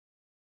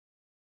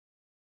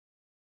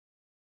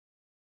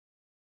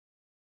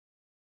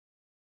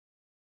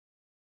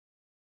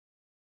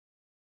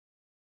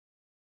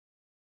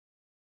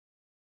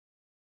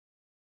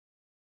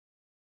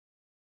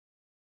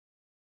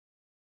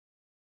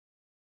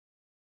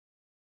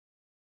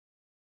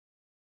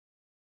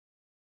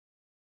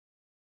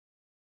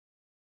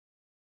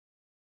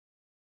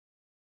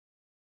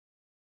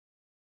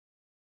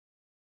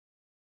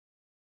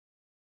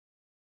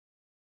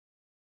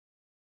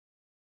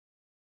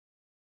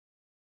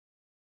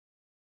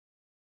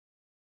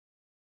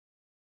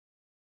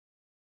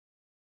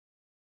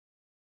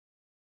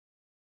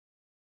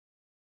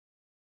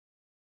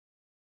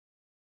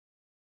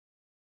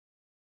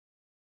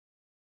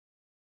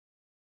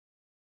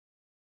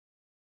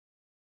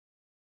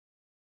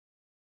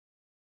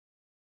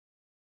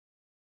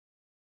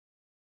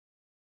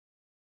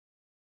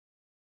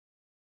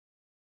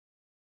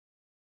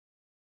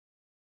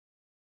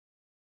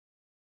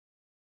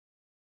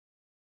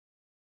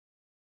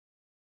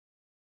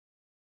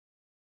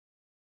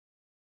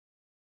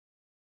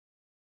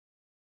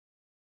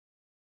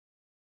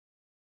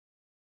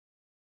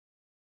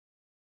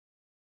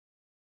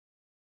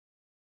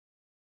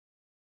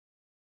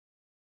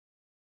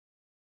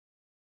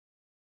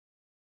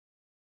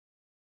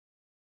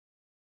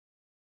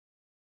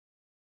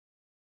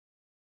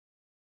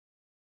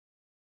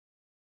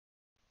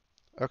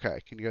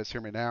Okay, can you guys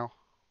hear me now?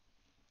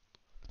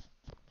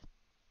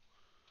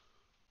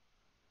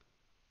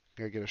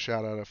 Can I get a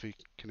shout out if you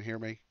can hear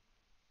me?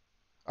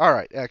 All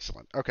right,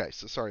 excellent. Okay,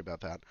 so sorry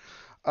about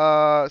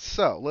that.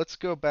 So let's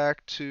go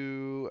back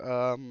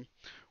to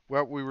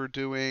what we were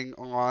doing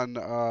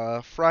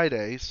on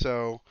Friday.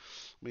 So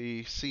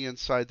we see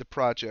inside the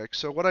project.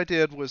 So what I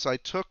did was I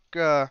took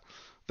the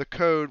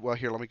code. Well,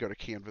 here, let me go to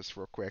Canvas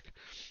real quick.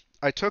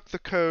 I took the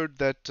code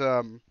that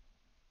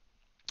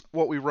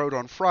what we wrote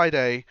on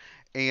Friday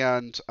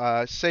and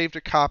saved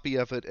a copy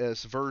of it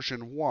as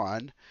version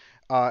 1.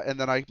 And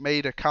then I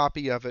made a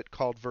copy of it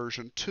called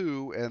version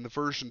 2, and the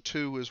version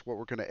 2 is what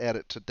we're going to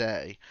edit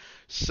today.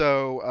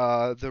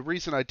 So the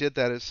reason I did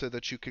that is so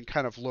that you can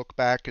kind of look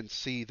back and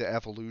see the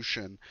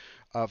evolution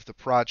of the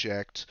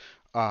project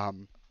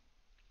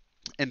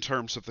in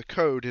terms of the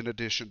code in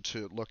addition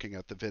to looking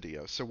at the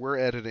video. So we're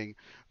editing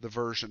the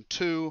version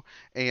 2,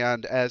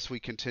 and as we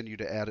continue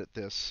to edit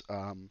this,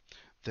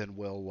 then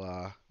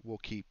we'll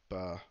keep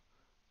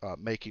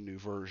making new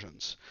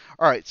versions.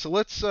 All right, so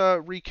let's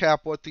recap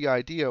what the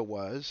idea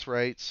was,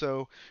 right?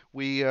 So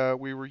we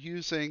were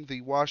using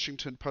the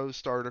Washington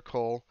Post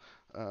article.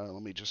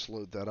 Let me just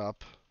load that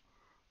up.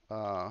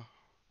 Uh,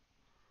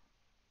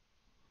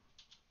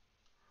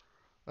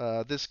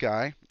 this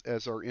guy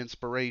as our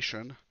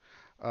inspiration,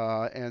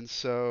 and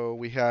so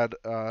we had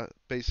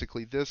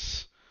basically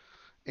this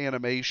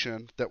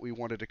animation that we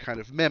wanted to kind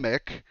of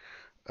mimic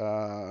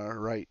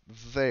right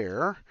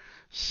there.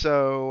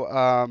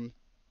 So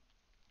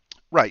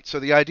right. So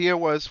the idea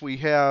was we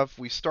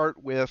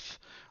start with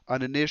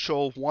an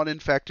initial one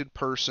infected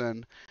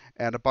person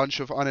and a bunch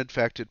of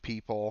uninfected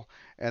people,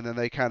 and then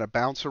they kind of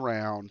bounce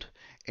around,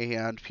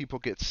 and people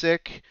get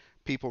sick,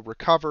 people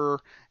recover,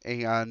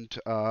 and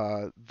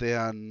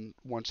then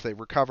once they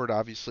recovered,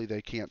 obviously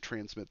they can't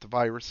transmit the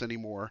virus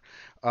anymore.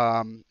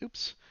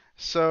 Oops.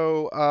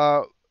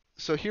 So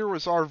so here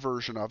was our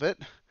version of it.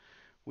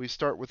 We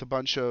start with a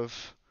bunch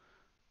of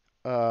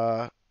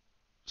uh,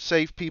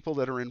 safe people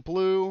that are in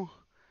blue,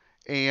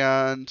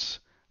 and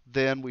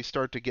then we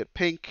start to get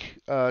pink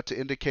to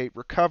indicate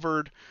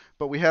recovered.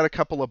 But we had a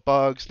couple of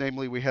bugs,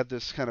 namely we had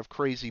this kind of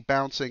crazy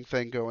bouncing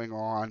thing going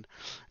on,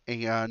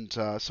 and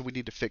so we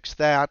need to fix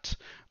that.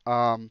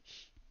 Um,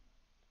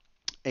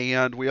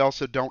 and we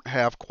also don't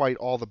have quite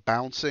all the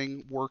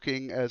bouncing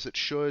working as it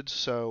should,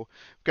 so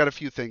we've got a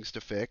few things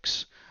to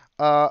fix.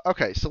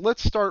 Okay, so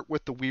let's start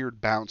with the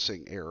weird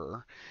bouncing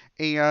error.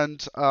 And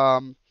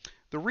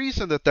the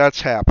reason that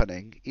that's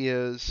happening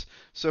is,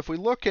 so if we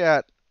look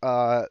at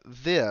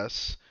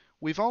this,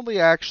 we've only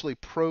actually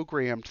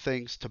programmed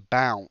things to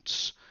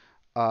bounce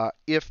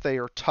if they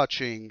are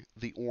touching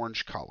the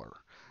orange color,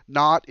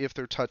 not if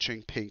they're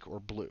touching pink or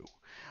blue.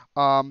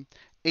 Um,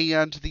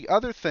 and the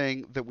other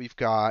thing that we've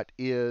got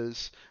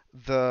is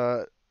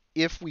the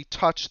if we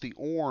touch the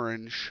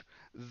orange,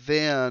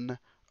 then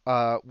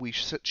we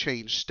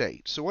change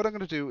state. So what I'm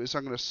going to do is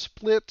I'm going to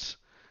split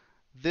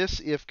this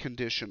if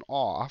condition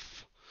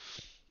off,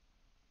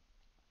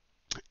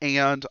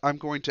 and I'm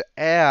going to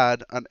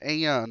add an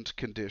and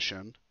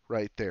condition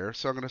right there.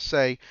 So I'm going to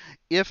say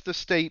if the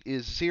state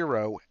is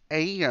 0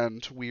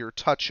 and we are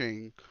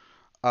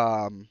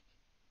um,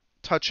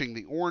 touching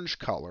the orange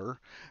color,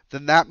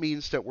 then that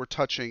means that we're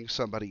touching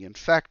somebody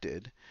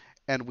infected,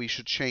 and we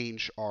should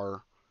change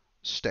our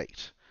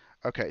state.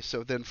 Okay,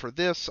 so then for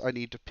this, I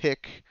need to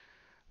pick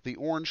the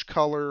orange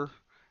color,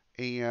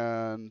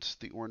 and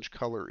the orange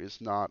color is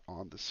not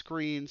on the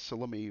screen, so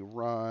let me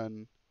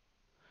run.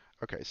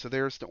 Okay, so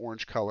there's the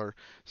orange color.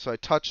 So I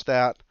touch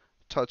that,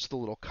 touch the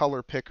little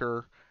color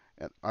picker,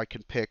 and I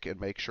can pick and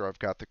make sure I've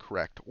got the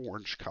correct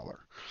orange color.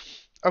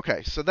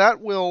 Okay, so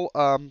that will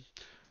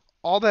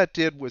all that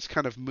did was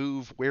kind of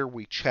move where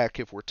we check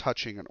if we're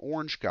touching an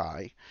orange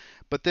guy.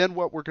 But then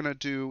what we're going to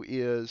do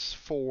is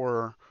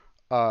for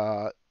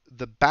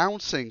the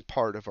bouncing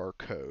part of our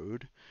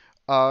code,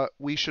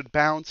 we should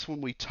bounce when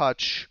we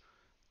touch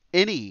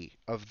any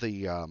of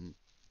the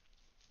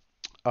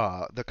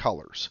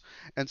colors.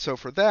 And so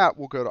for that,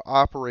 we'll go to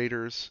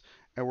operators,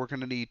 and we're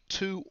going to need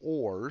two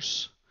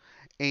ORs,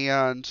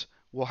 and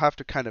we'll have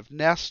to kind of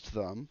nest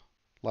them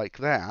like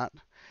that.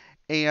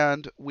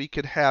 And we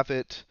could have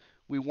it,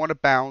 we want to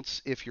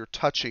bounce if you're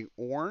touching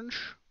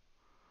orange,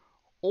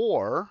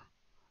 or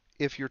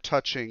if you're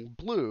touching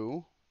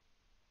blue,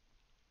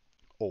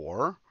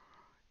 or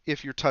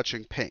if you're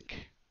touching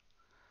pink.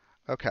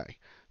 Okay,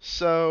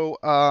 so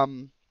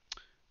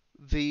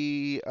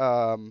the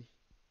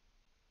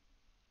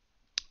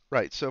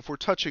right, so if we're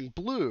touching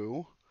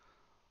blue,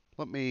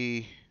 let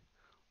me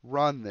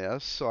run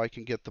this so I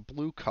can get the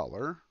blue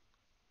color.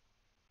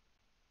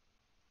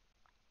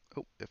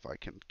 Oh, if I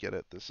can get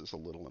it, this is a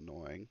little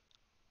annoying.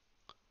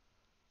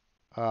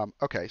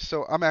 Okay,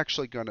 so I'm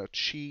actually going to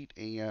cheat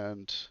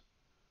and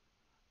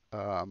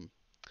um,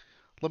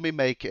 let me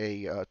make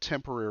a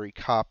temporary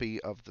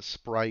copy of the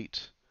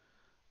sprite.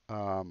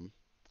 Um,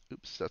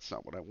 oops, that's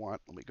not what I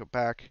want. Let me go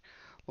back.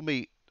 Let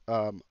me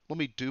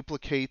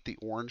duplicate the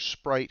orange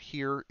sprite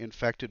here,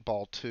 infected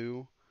ball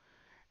 2,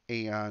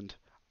 and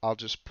I'll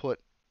just put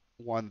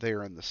one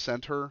there in the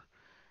center,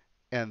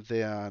 and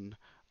then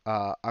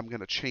I'm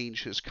going to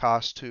change his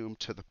costume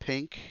to the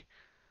pink,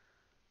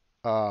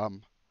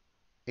 um,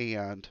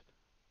 and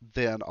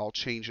then I'll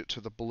change it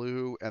to the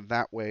blue, and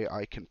that way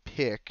I can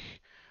pick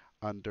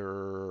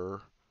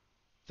under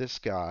this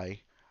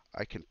guy,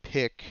 I can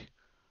pick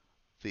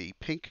the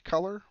pink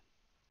color,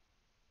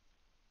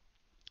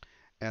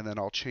 and then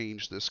I'll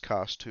change this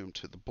costume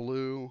to the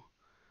blue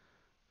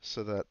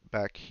so that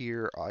back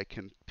here I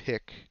can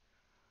pick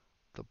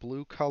the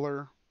blue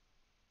color.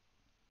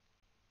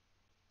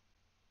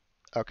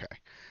 Okay,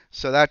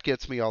 so that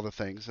gets me all the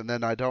things, and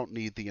then I don't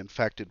need the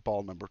infected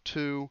ball number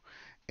 2,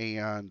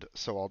 and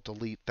so I'll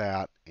delete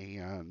that,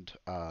 and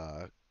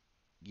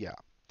yeah.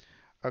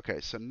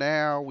 Okay, so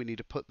now we need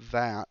to put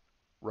that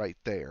right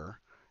there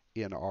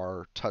in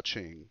our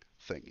touching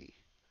thingy.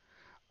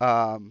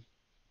 Um,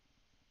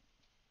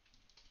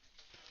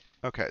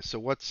 okay, so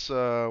what's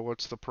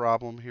the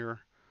problem here?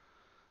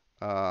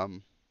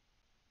 Um,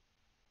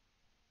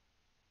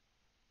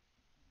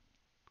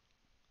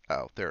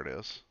 oh, there it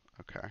is.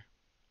 Okay.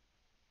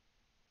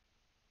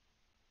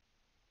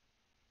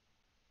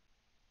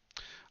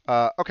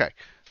 Okay.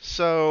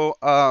 So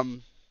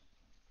all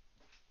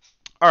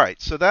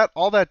right. So that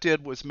all that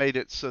did was made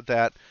it so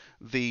that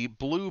the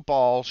blue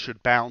ball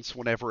should bounce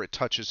whenever it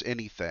touches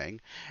anything,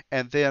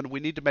 and then we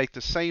need to make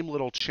the same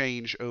little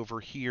change over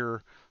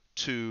here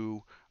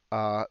to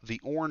the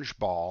orange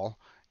ball.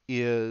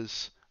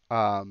 Is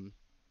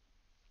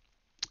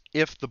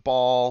if the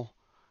ball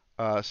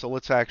so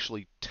let's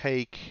actually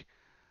take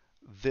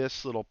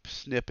this little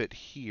snippet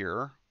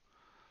here,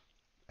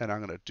 and I'm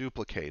going to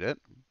duplicate it,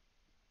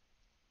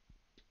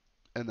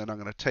 and then I'm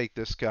going to take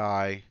this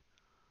guy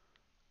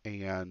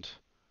and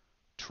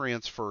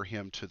transfer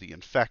him to the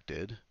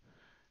infected,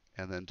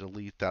 and then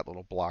delete that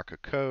little block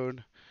of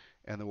code,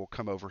 and then we'll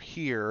come over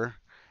here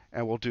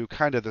and we'll do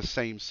kind of the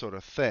same sort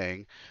of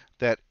thing,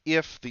 that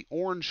if the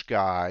orange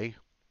guy,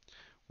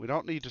 we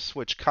don't need to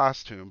switch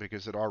costume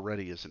because it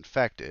already is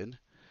infected,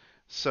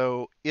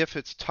 so if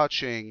it's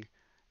touching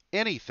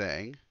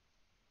anything,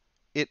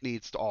 it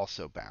needs to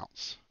also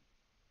bounce.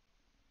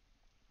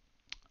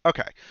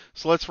 Okay,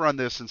 so let's run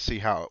this and see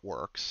how it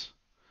works.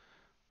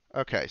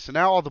 Okay, so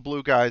now all the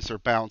blue guys are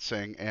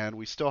bouncing, and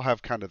we still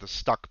have kind of the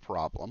stuck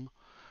problem.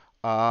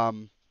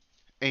 Um,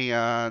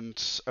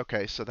 and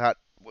okay, so that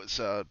was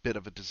a bit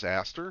of a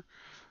disaster.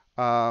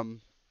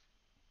 Um,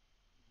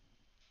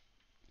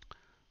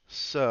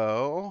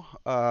 so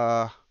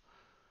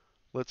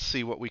let's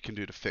see what we can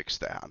do to fix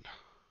that.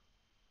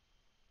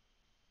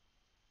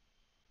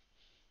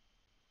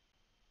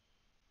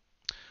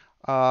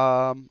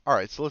 All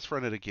right, so let's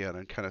run it again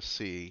and kind of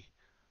see.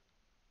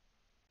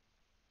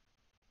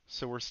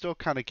 So we're still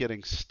kind of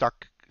getting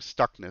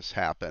stuckness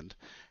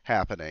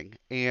happening,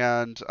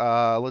 and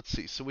let's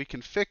see. So we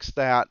can fix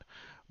that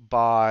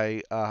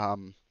by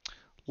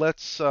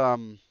let's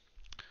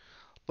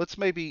let's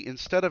maybe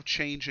instead of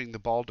changing the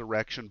ball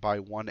direction by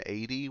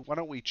 180, why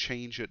don't we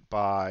change it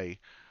by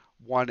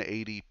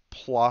 180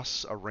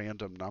 plus a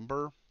random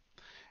number,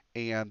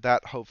 and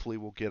that hopefully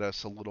will get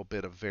us a little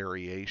bit of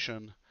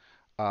variation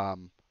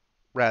um,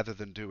 rather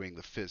than doing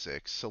the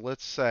physics. So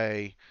let's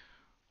say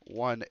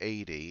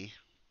 180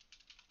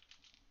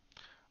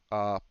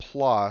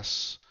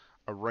 plus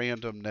a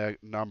random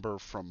number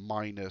from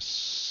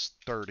minus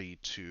 30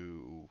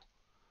 to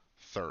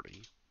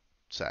 30,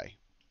 say.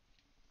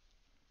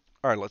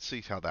 All right, let's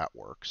see how that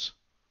works.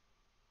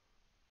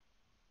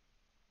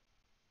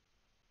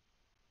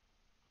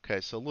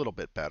 Okay, so a little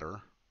bit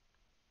better.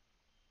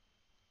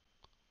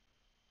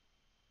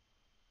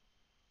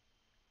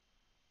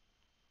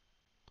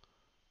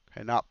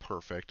 Okay, not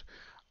perfect.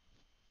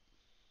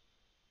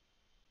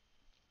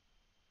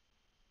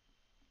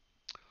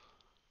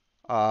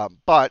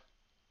 But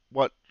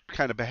what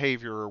kind of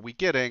behavior are we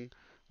getting?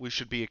 We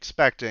should be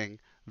expecting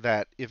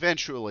that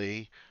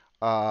eventually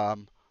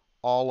um,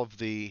 all of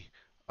the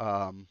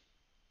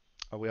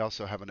we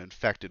also have an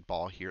infected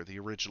ball here. The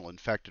original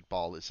infected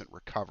ball isn't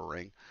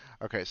recovering.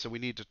 Okay, so we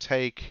need to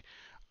take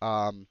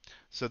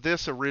so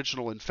this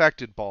original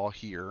infected ball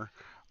here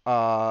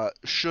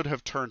should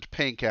have turned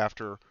pink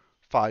after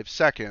 5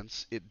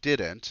 seconds. It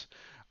didn't.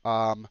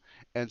 Um,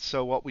 and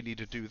so what we need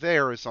to do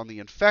there is on the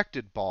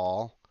infected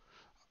ball,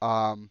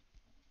 um,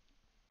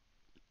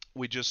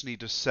 we just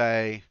need to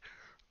say,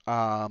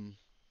 um,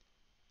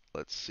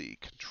 let's see,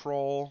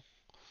 control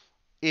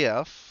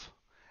if,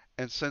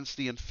 and since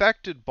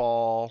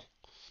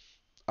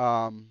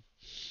um,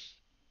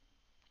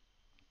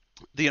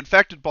 the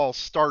infected ball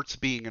starts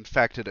being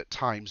infected at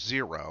time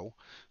 0,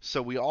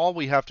 so all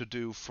we have to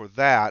do for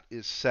that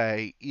is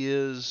say,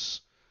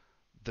 is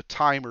the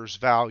timer's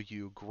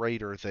value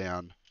greater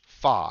than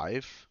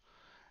 5?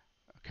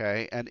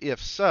 Okay, and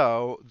if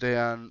so,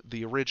 then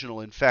the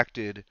original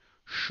infected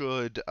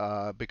should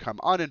become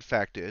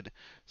uninfected,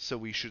 so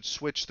we should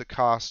switch the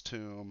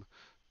costume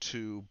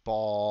to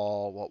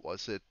ball, what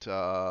was it?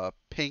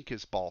 Pink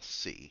is ball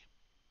C.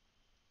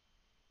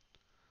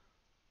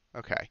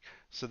 Okay,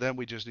 so then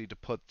we just need to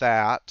put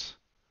that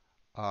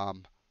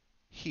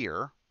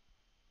here.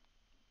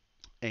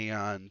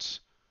 and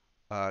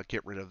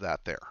get rid of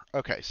that there.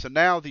 Okay, so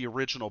now the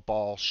original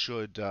ball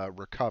should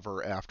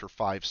recover after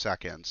 5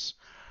 seconds,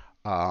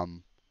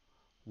 um,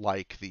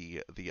 like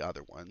the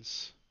other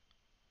ones.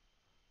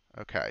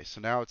 Okay, so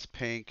now it's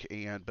pink,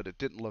 but it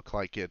didn't look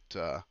like it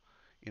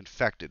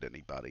infected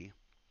anybody.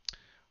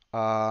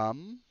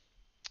 Um,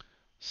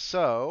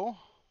 so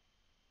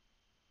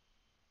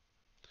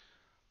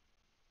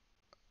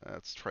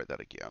let's try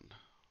that again.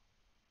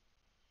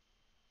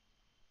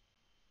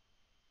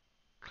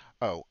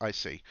 Oh, I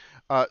see.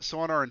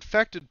 So on our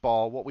infected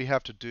ball, what we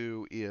have to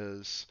do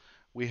is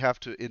we have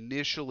to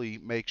initially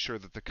make sure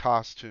that the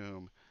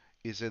costume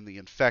is in the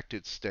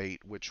infected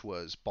state, which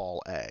was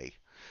ball A.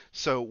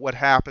 So what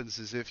happens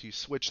is if you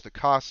switch the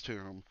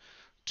costume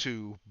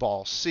to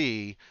ball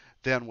C,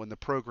 then when the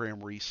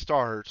program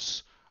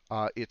restarts,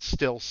 it's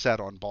still set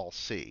on ball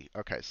C.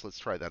 Okay, so let's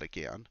try that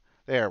again.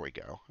 There we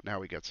go. Now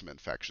we get some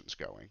infections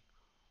going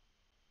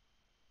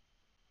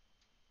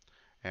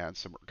and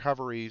some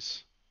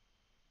recoveries.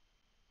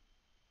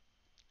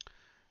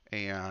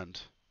 And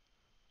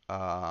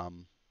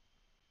um,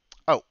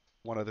 oh,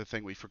 one other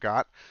thing we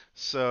forgot.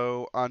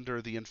 So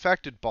under the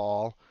infected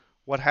ball,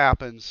 what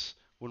happens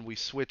when we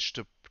switch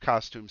to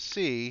costume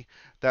C?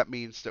 That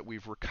means that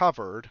we've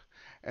recovered,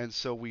 and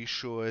so we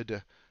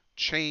should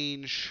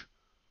change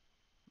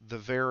the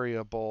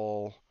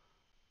variable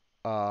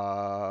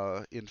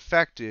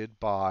infected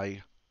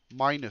by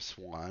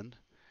 -1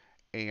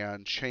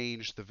 and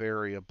change the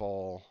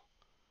variable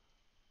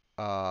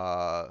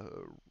uh,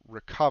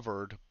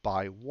 recovered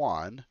by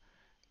 1.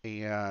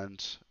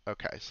 And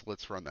okay, so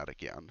let's run that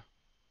again.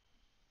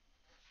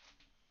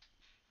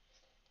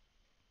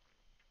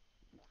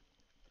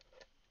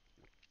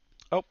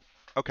 Oh,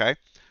 okay.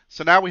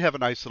 So now we have a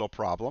nice little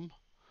problem.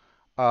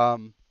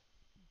 Um,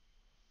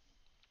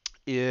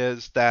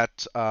 is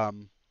that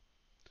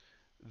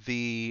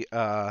the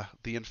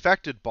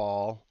infected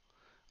ball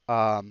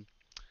um,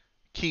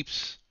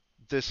 keeps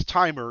this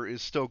timer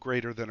is still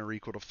greater than or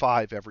equal to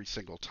 5 every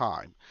single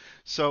time.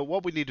 So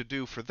what we need to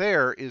do for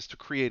there is to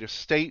create a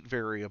state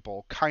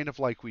variable, kind of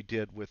like we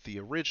did with the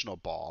original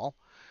ball.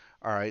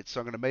 All right, so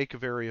I'm going to make a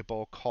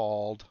variable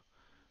called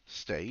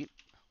state,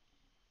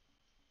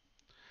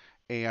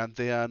 and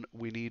then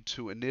we need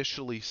to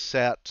initially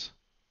set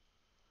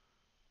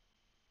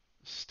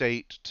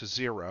state to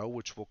 0,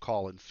 which we'll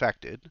call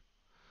infected,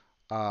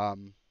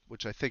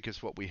 which I think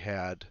is what we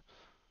had.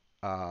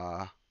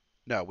 Uh,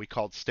 no, we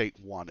called state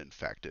 1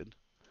 infected.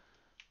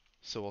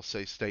 So we'll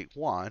say state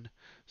 1.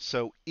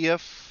 So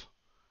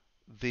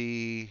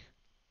the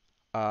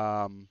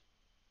um,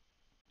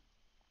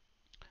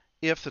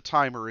 if the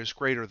timer is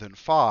greater than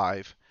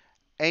 5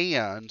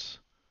 and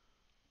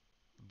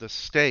the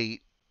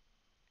state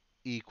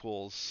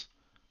equals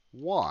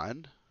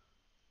 1,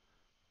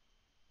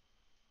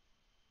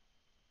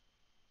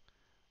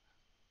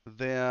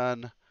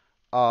 then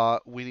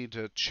we need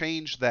to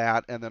change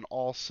that and then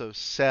also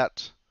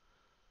set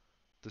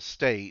the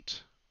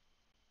state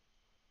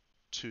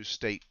to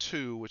state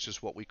 2, which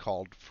is what we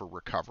called for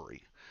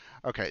recovery.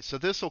 Okay, so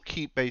this will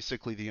keep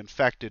basically the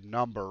infected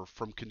number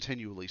from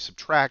continually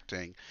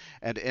subtracting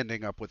and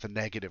ending up with a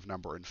negative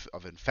number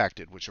of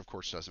infected, which of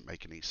course doesn't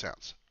make any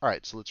sense. All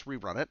right, so let's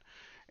rerun it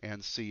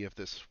and see if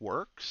this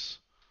works.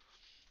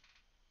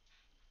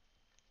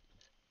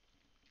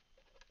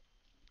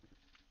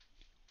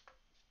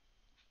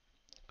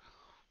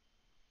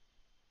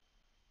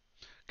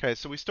 Okay,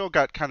 so we still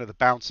got kind of the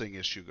bouncing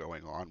issue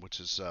going on,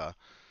 which is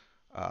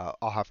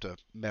I'll have to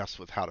mess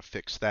with how to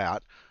fix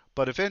that.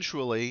 But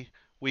eventually,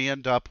 we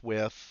end up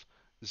with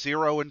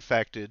 0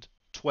 infected,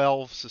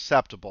 12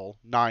 susceptible,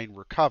 9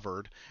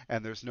 recovered,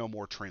 and there's no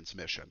more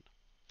transmission.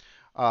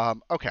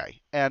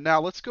 Okay, and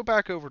now let's go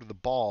back over to the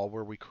ball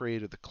where we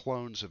created the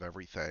clones of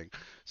everything.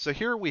 So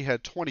here we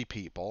had 20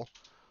 people.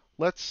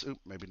 Let's,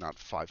 maybe not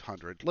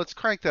 500. Let's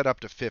crank that up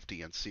to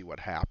 50 and see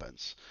what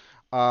happens.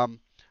 Um,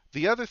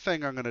 the other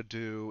thing I'm going to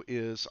do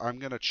is I'm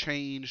going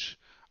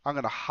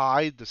to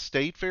hide the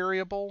state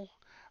variable.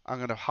 I'm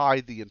going to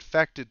hide the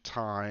infected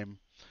time.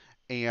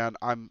 And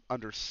I'm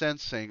under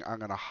sensing, I'm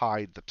going to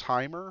hide the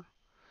timer.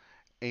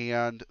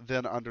 And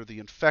then under the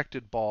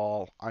infected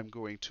ball, I'm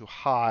going to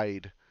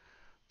hide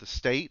the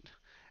state,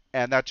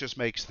 and that just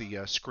makes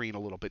the screen a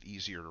little bit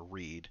easier to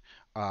read.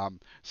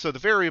 So the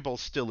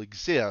variables still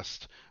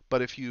exist,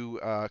 but if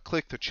you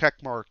click the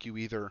check mark, you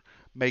either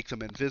make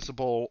them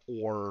invisible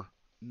or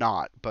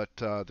not, but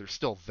they're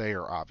still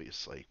there,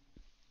 obviously.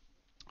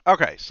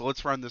 Okay, so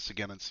let's run this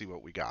again and see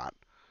what we got.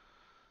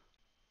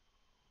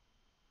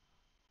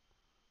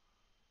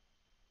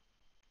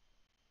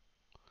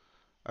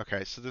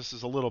 Okay, so this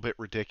is a little bit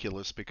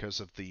ridiculous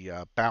because of the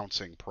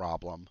bouncing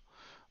problem,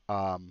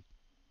 um,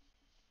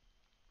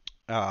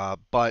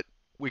 but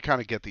we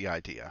kind of get the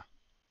idea.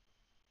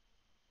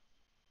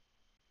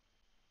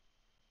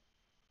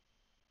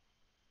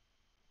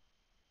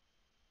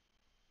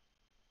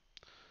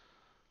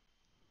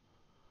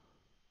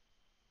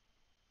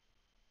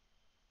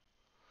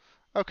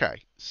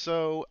 Okay,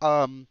 so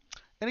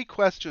any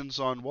questions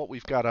on what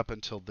we've got up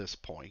until this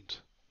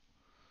point?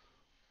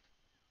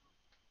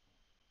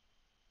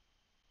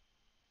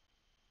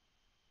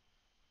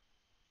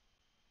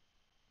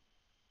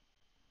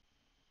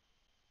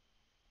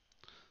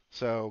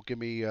 So give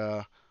me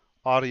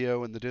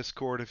audio in the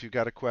Discord if you've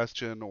got a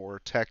question or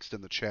text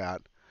in the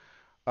chat.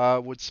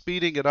 Would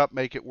speeding it up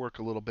make it work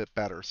a little bit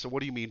better? So what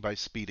do you mean by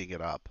speeding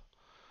it up?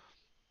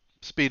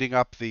 Speeding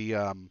up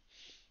the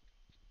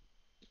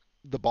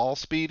ball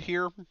speed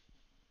here?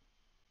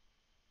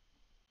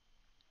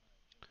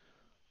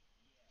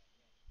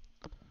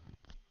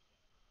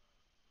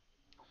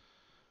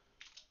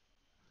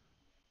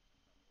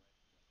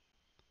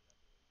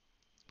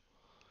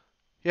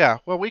 Yeah,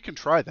 well, we can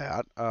try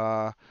that.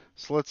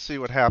 So let's see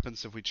what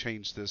happens if we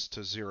change this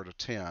to 0 to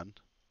 10.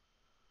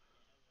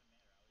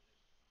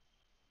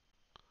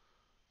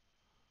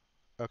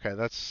 Okay,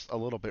 that's a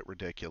little bit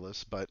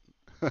ridiculous, but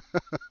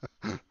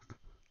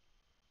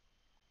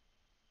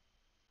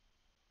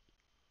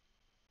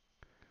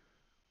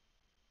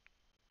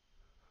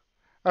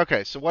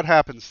okay, so what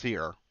happens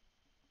here?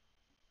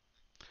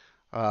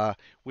 Uh,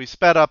 we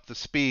sped up the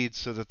speed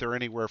so that they're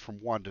anywhere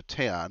from 1 to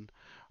 10.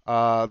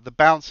 The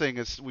bouncing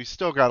is, we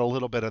still got a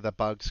little bit of the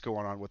bugs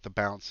going on with the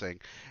bouncing.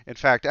 In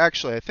fact,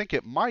 actually, I think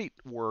it might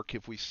work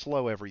if we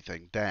slow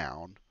everything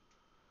down.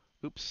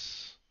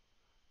 Oops.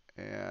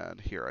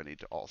 And here I need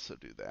to also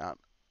do that.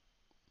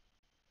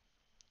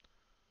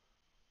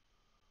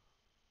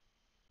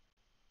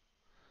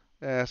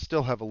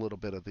 Still have a little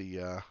bit of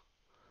the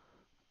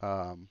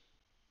um,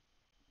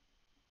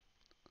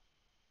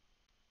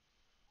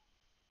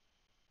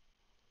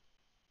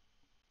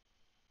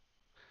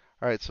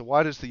 all right, so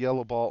why does the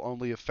yellow ball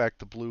only affect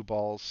the blue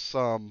balls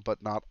some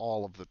but not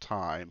all of the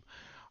time?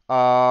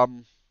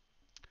 Um,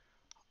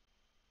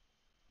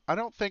 I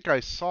don't think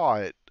I saw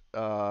it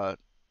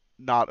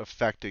not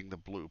affecting the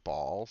blue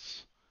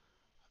balls.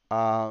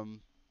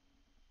 Um,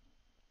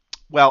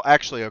 well,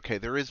 actually, okay,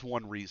 there is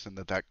one reason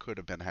that that could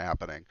have been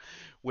happening,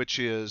 which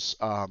is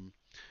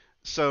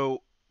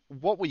so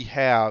what we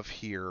have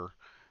here,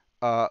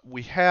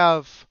 we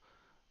have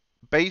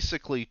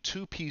basically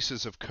two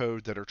pieces of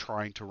code that are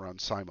trying to run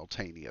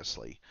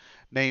simultaneously,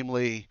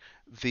 namely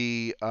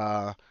the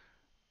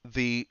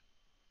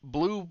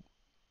blue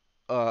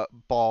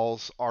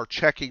balls are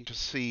checking to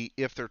see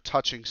if they're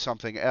touching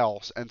something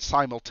else, and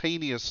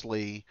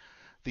simultaneously,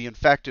 the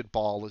infected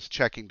ball is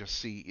checking to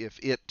see if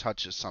it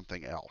touches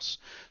something else.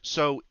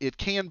 So it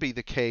can be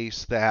the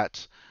case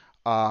that,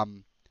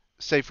 um,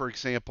 say, for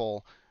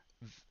example,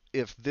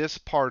 if this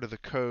part of the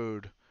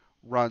code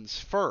runs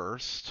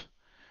first,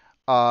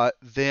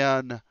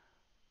 then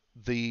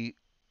the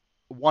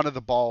one of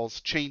the balls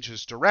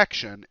changes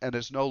direction and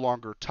is no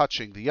longer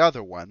touching the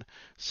other one.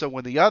 So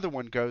when the other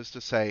one goes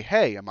to say,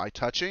 "Hey, am I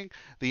touching?"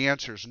 the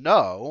answer is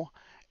no,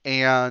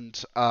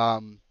 and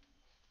um,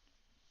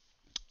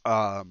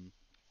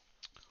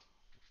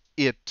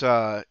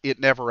 it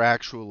never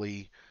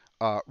actually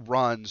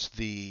runs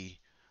the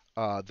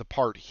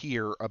part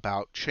here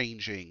about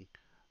changing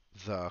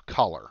the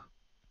color.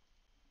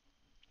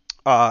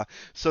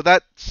 So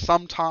that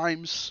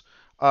sometimes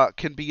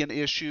can be an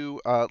issue.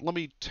 Let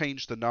me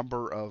change the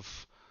number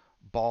of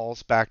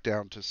balls back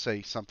down to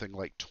say something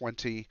like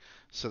 20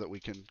 so that we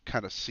can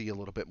kind of see a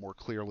little bit more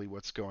clearly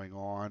what's going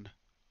on,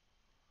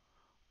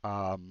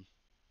 um,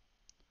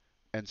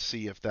 and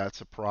see if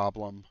that's a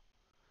problem.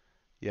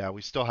 Yeah,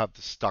 we still have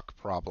the stuck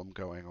problem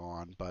going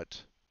on,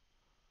 but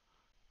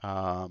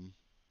um,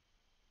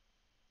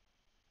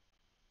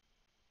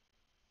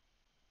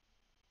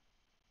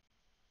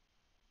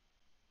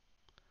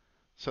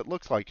 so it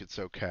looks like it's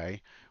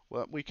okay.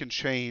 Well, we can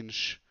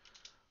change,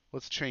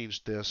 let's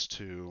change this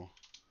to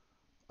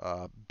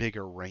a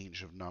bigger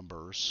range of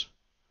numbers.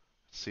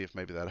 See if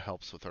maybe that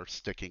helps with our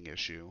sticking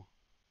issue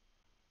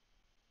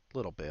a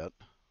little bit.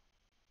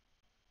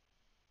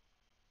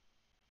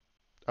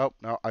 Oh,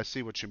 no, I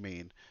see what you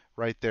mean.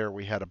 Right there,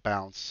 we had a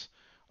bounce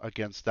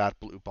against that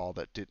blue ball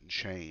that didn't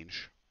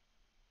change.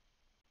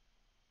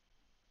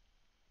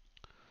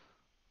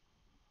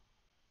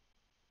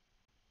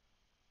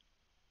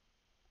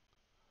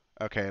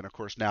 Okay, and of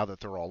course, now that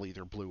they're all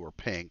either blue or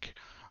pink,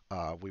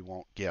 we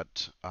won't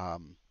get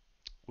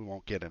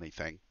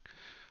anything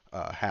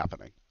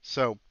happening.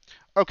 So,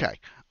 okay.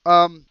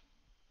 Um,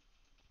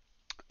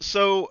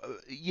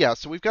 yeah,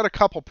 so we've got a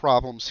couple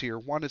problems here.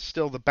 One is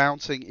still the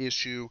bouncing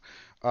issue,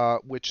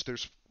 which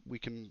we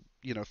can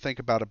think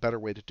about a better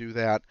way to do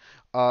that.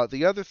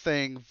 The other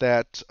thing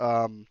that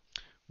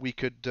we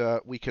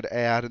could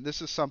add, and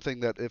this is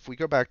something that if we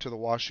go back to the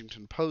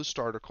Washington Post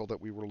article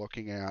that we were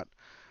looking at,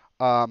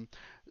 um,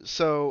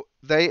 so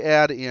they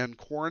add in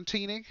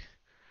quarantining,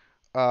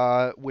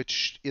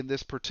 which in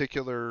this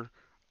particular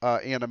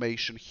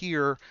animation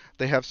here,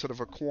 they have sort of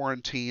a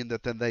quarantine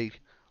that then they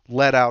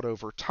let out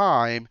over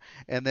time,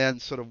 and then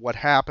sort of what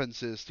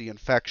happens is the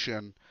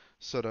infection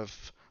sort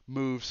of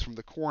moves from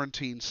the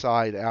quarantine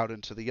side out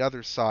into the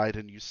other side,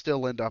 and you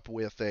still end up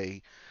with a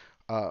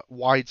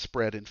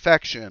widespread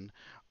infection,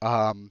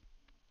 um,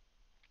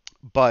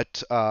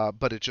 but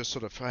it just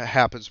sort of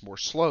happens more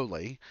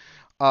slowly.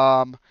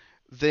 Um,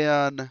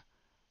 then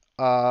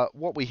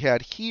what we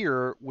had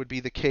here would be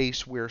the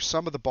case where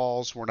some of the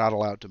balls were not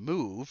allowed to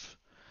move.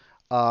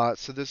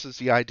 So this is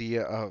the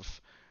idea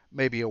of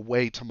maybe a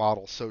way to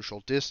model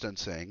social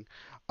distancing.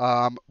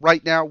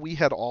 Right now, we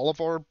had all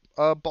of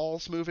our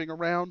balls moving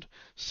around,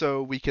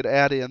 so we could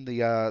add in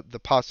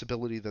the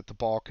possibility that the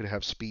ball could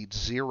have speed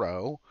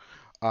 0.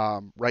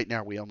 Right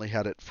now, we only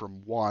had it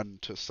from 1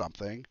 to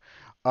something.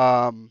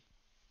 Um,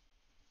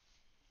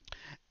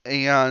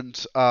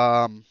 and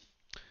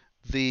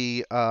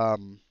the uh,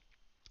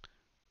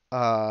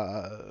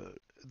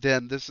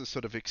 then this is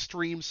sort of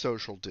extreme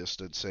social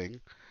distancing.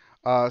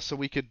 So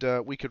we could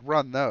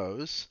run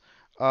those.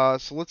 So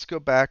let's go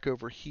back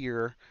over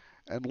here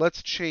and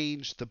let's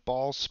change the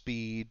ball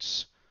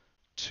speeds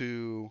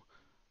to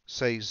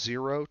say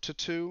 0 to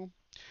 2.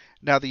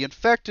 Now the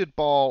infected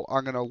ball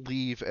I'm going to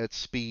leave at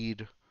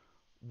speed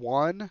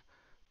 1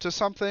 to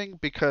something,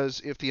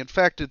 because if the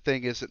infected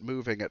thing isn't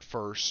moving at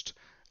first,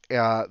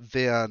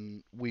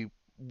 then we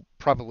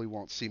probably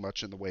won't see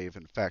much in the way of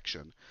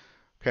infection.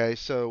 Okay,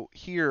 so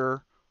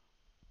here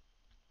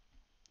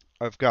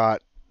I've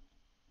got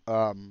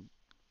a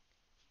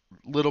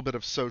little bit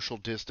of social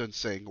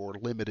distancing or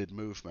limited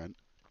movement,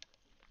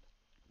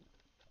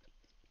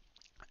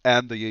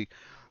 and the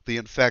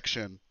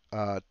infection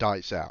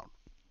dies out.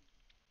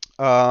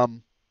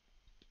 Um,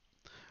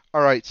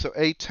 all right, so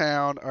A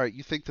town. All right,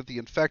 you think that the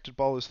infected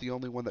ball is the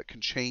only one that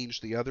can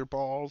change the other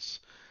balls.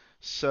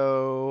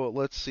 So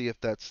let's see if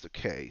that's the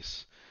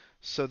case.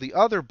 So the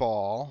other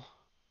ball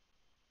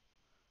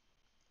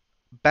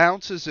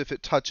bounces if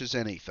it touches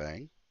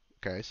anything.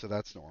 Okay, so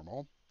that's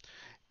normal.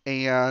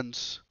 And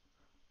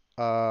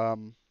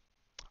um,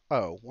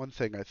 oh, one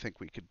thing I think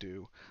we could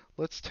do.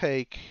 Let's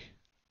take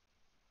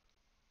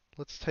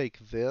let's take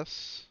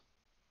this.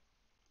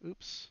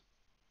 Oops.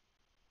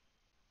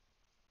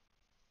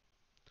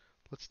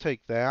 Let's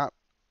take that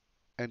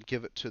and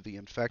give it to the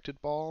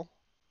infected ball.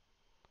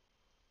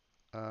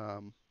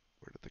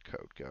 Where did the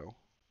code go?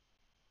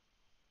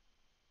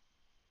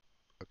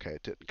 Okay,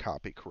 it didn't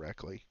copy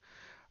correctly.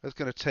 I was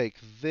going to take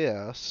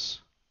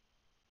this.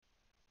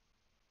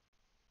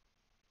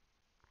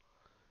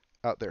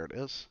 Oh, there it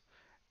is.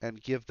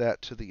 And give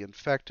that to the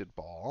infected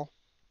ball.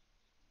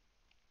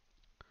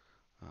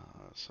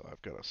 So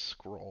I've got to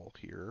scroll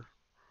here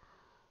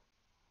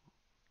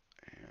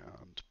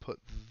and put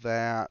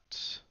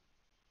that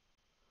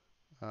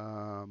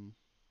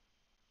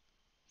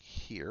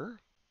here.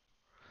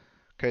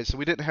 Okay, so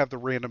we didn't have the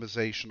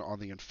randomization on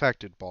the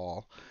infected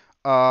ball.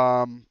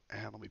 And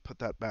let me put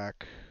that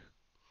back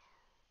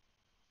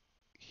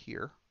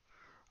here.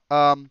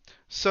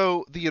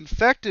 So the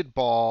infected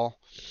ball,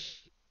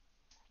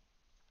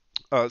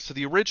 so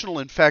the original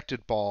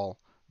infected ball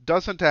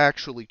doesn't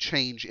actually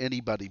change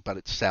anybody but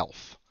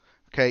itself.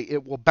 Okay,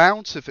 it will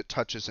bounce if it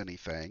touches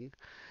anything,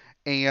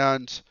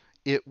 and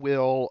it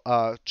will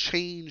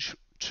change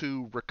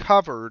to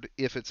recovered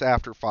if it's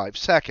after 5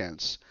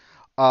 seconds.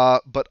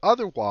 But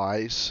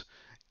otherwise,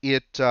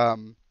 it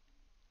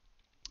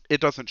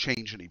it doesn't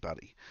change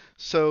anybody.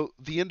 So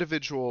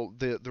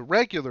the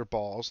regular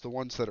balls, the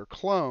ones that are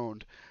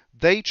cloned,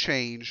 they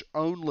change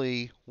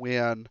only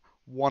when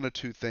one of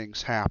two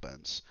things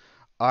happens.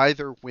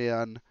 Either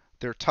when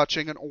they're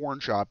touching an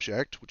orange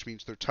object, which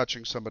means they're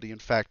touching somebody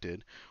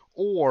infected,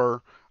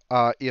 or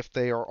if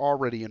they are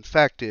already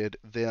infected,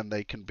 then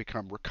they can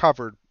become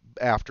recovered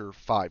after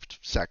 5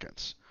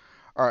 seconds.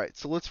 All right,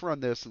 so let's run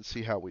this and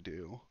see how we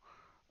do.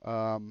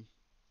 Um,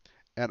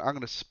 and I'm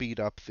going to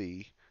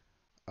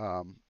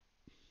um,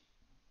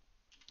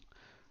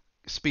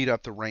 speed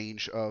up the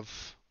range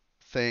of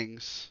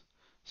things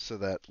so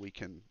that we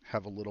can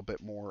have a little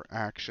bit more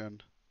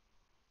action.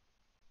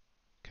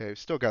 Okay, we've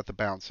still got the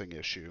bouncing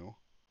issue.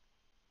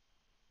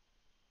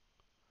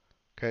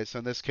 Okay, so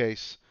in this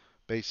case,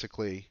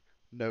 basically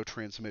no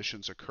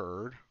transmissions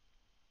occurred.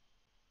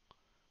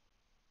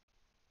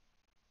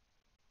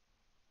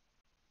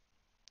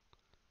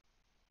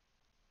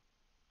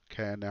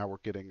 Okay, and now we're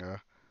getting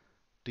a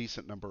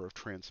decent number of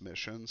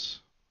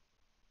transmissions.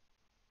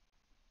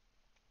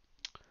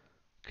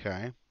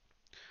 Okay.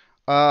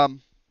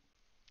 Um,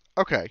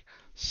 okay,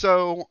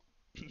 so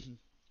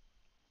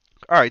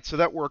all right, so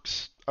that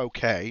works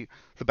okay.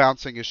 The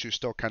bouncing issue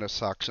still kind of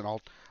sucks, and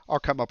I'll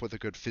come up with a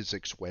good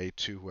physics way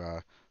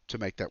to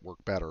make that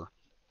work better.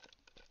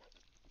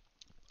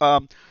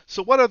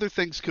 So what other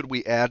things could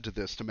we add to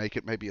this to make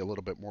it maybe a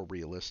little bit more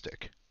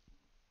realistic?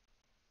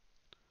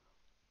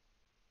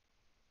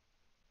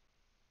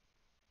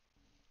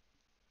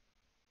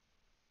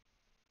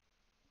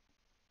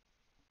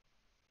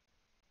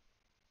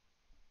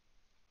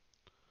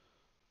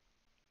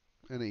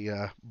 Any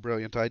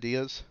brilliant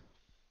ideas?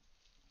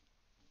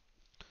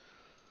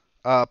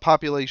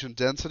 Population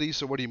density.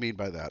 So what do you mean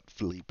by that,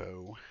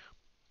 Filippo?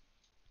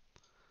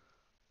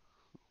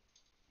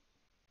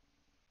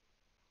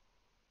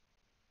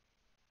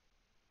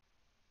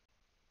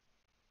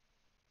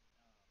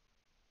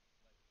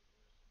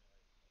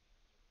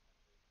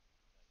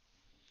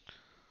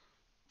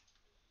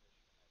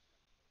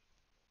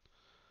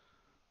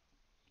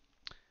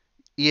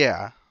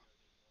 Yeah.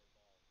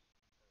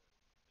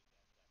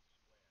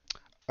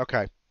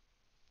 Okay.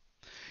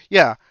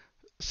 Yeah.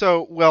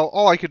 So, well,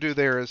 all I could do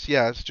there is,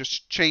 is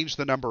just change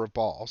the number of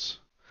balls.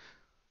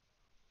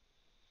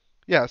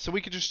 Yeah, so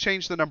we could just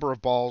change the number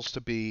of balls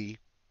to be,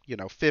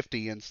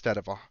 50 instead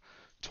of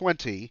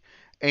 20.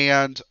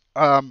 And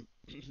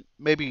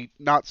maybe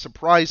not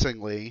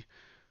surprisingly,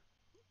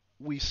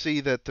 we see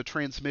that the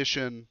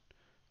transmission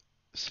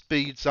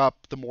speeds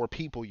up the more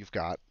people you've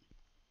got.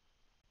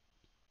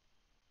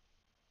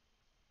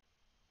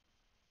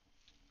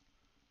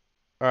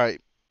 All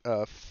right,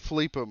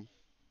 Fleepum.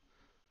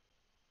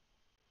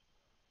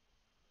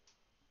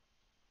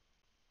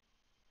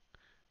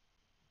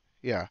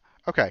 Yeah.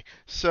 Okay.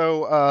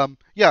 So,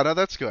 yeah, no,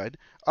 that's good.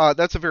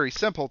 That's a very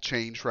simple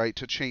change, right,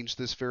 to change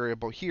this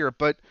variable here.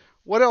 But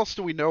what else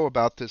do we know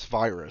about this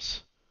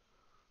virus?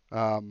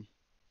 Um,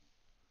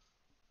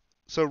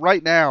 so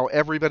right now,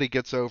 everybody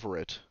gets over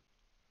it.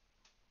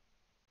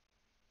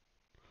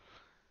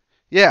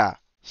 Yeah.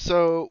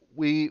 So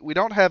we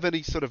don't have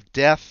any sort of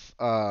death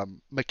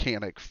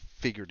mechanic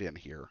figured in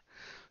here.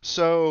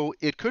 So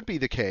it could be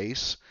the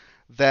case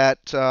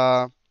that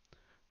that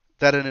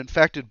an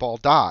infected ball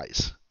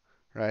dies,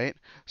 right?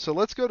 So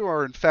let's go to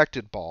our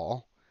infected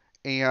ball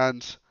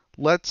and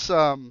let's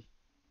um,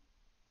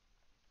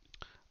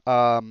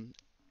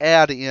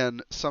 add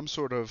in some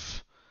sort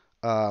of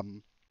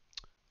um,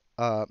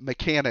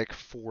 mechanic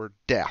for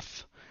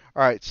death.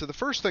 All right, so the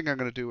first thing I'm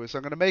going to do is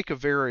I'm going to make a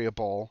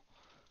variable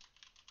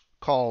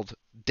called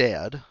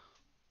dead,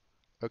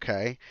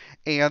 okay?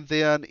 And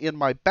then in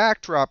my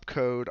backdrop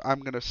code,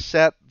 I'm going to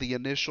set the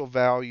initial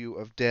value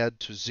of dead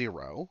to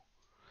 0.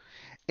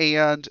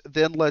 And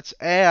then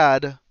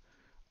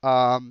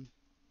um,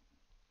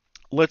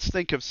 let's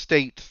think of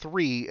state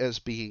 3 as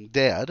being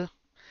dead.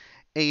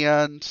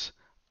 And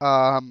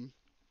um,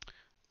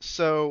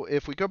 so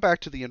if we go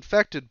back to the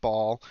infected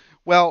ball,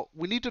 well,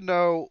 we need to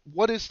know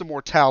what is the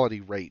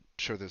mortality rate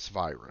for this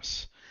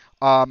virus.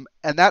 And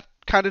that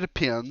kind of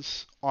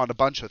depends on a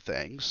bunch of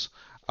things.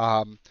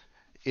 Um,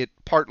 it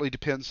partly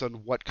depends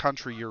on what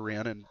country you're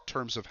in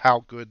terms of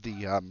how good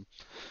the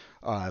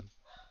uh,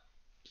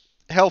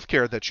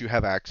 healthcare that you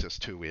have access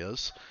to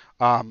is.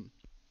 Um,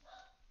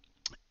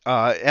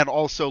 and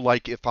also,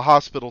 like, if the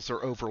hospitals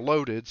are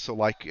overloaded, so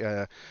like,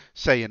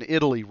 say in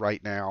Italy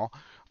right now,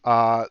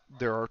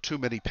 there are too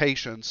many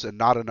patients and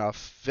not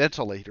enough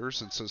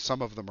ventilators, and so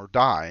some of them are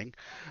dying.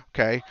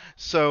 Okay,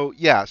 so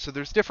yeah, so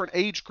there's different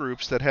age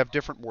groups that have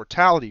different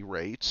mortality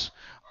rates.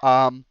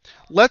 Um,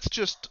 let's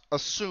just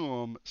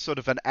assume sort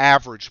of an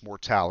average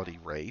mortality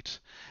rate,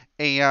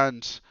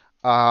 and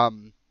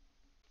um,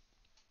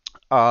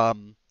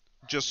 um,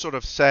 just sort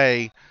of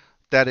say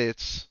that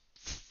it's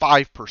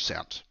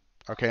 5%.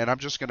 Okay, and I'm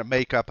just going to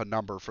make up a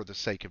number for the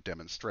sake of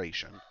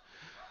demonstration.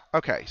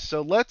 Okay,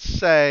 so let's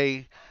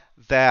say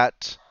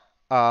that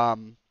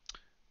um,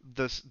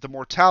 the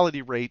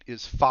mortality rate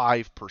is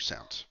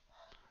 5%.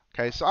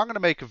 Okay, so I'm going to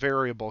make a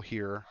variable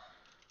here,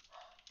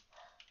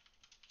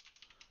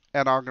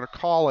 and I'm going to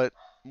call it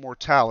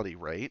mortality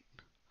rate,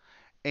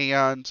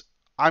 and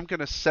I'm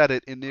going to set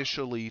it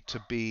initially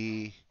to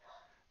be,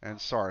 and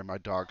sorry, my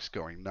dog's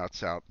going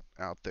nuts out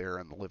there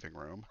in the living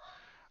room.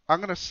 I'm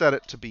going to set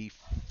it to be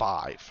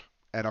 5,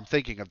 and I'm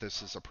thinking of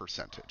this as a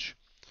percentage.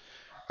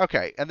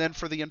 Okay, and then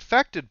for the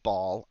infected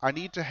ball, I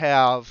need to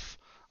have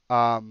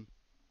um,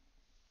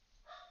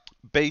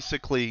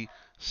 basically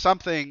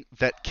something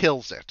that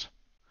kills it.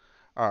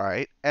 All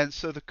right, and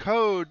so the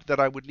code that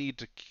I would need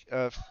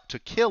to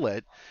kill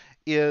it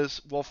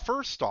is, well,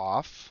 first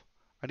off,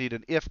 I need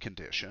an if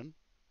condition,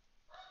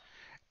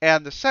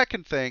 and the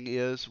second thing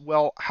is,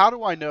 well, how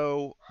do I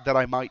know that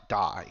I might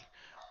die?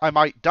 I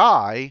might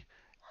die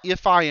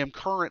if I am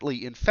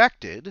currently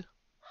infected,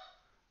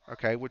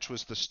 okay, which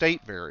was the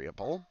state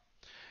variable.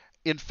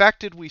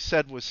 Infected, we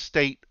said, was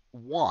state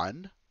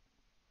 1.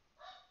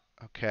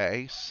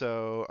 Okay,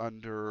 so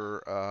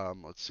under,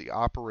 let's see,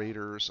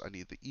 operators, I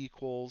need the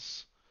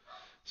equals.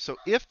 So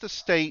if the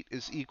state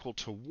is equal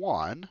to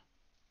 1,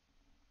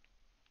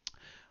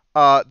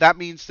 that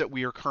means that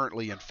we are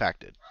currently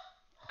infected.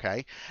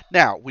 Okay,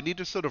 now we need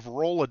to sort of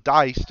roll a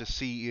dice to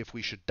see if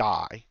we should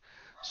die.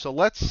 So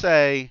let's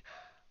say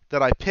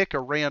that I pick a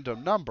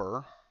random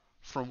number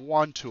from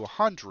 1 to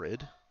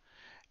 100,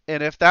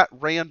 and if that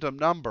random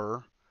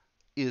number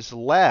is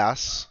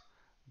less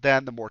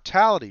than the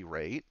mortality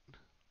rate,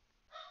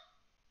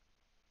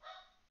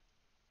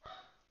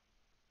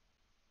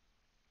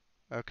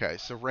 okay,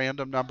 so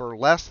random number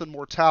less than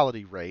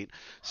mortality rate.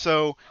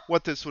 So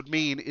what this would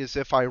mean is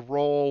if I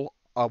roll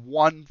a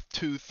 1,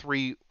 2,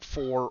 3,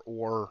 4,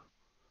 or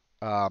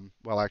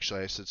well,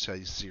 actually, I should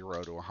say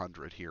 0 to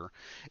 100 here.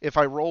 If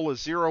I roll a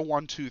 0,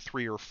 1, 2,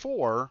 3, or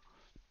 4,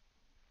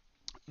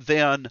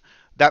 then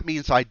that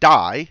means I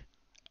die,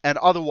 and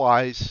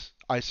otherwise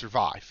I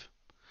survive.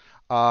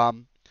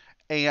 Um,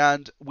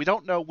 and we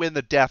don't know when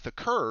the death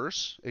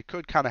occurs. It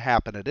could kind of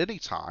happen at any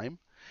time.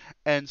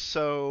 And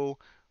so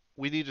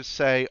we need to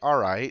say, all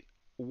right,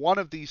 one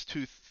of these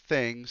two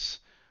things,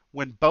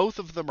 when both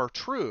of them are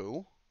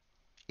true,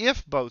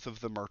 if both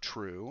of them are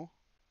true,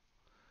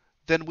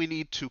 then we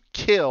need to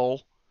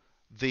kill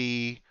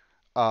the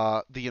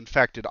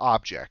infected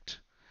object.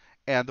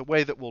 And the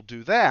way that we'll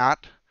do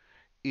that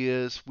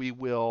is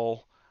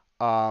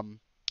um,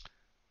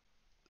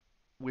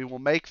 we will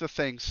make the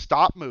thing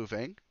stop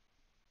moving.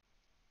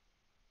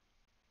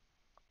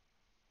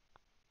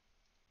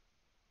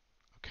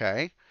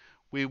 Okay.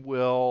 We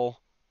will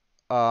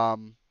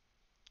um,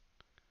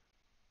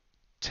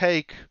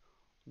 take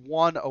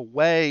one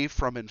away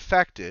from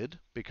infected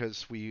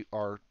because we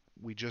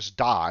just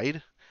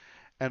died,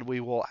 and we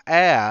will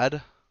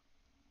add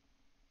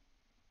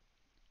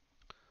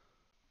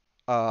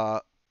uh,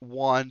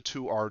 one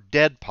to our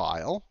dead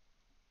pile.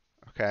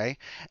 Okay,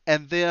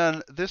 and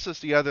then this is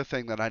the other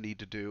thing that I need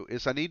to do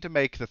is I need to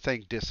make the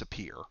thing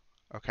disappear.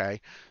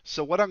 Okay,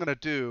 so what I'm going to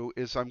do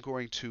is I'm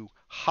going to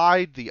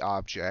hide the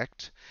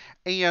object,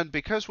 and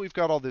because we've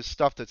got all this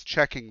stuff that's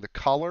checking the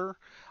color,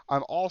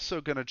 I'm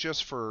also going to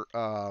just for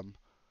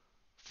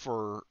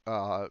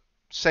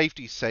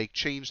safety's sake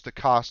change the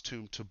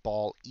costume to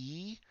ball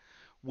E,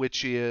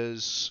 which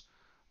is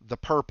the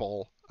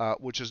purple,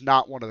 which is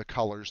not one of the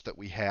colors that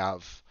we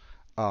have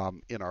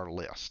in our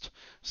list.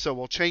 So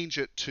we'll change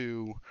it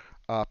to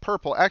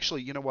purple.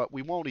 Actually, you know what?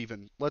 We won't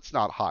even, let's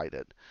not hide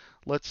it.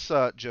 Let's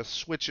just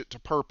switch it to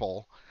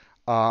purple.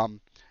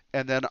 Um,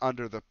 and then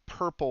under the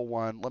purple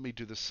one, let me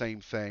do the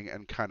same thing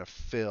and kind of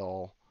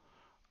fill.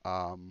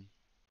 Um,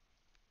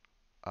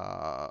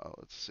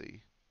 let's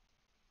see.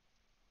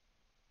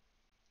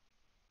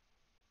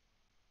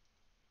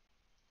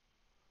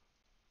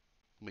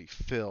 Let me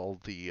fill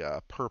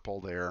the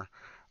purple there.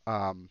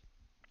 Um,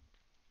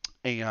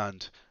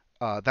 and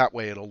that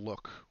way it'll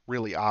look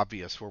really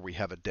obvious where we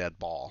have a dead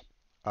ball.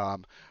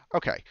 Um,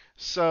 okay,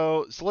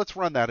 so let's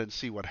run that and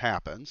see what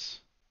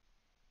happens.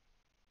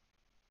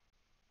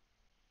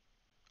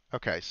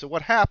 Okay, so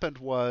what happened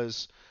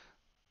was,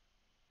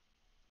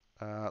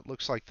 it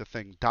looks like the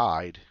thing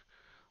died.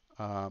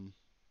 Um,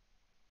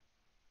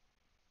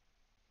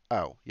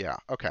 oh, yeah,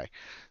 okay.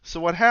 So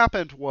what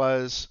happened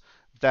was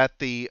that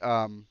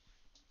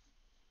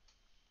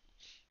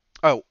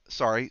oh,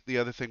 sorry, the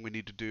other thing we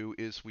need to do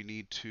is we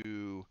need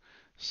to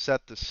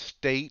set the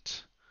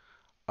state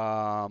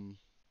um,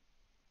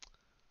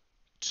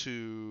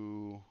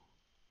 to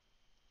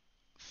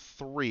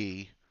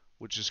 3,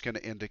 which is going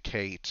to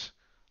indicate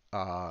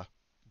uh,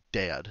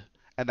 dead.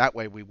 And that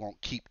way we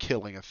won't keep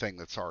killing a thing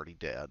that's already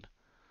dead.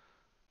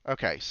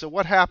 Okay, so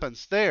what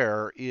happens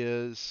there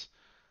is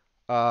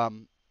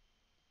um,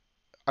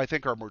 I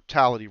think our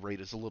mortality rate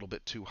is a little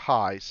bit too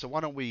high. So why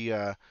don't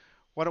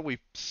we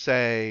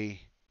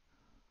say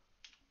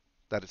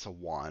that it's a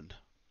 1?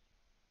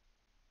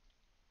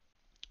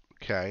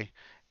 Okay,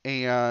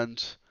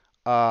 and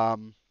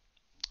um,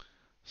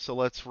 so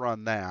let's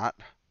run that.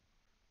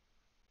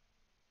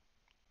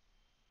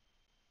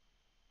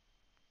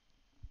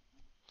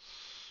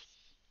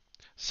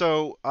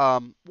 So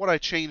what I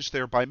changed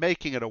there by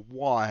making it a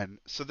 1,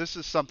 so this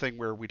is something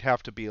where we'd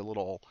have to be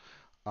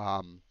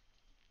um,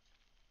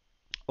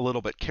 a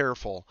little bit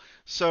careful.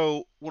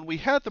 So when we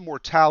had the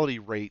mortality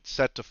rate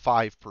set to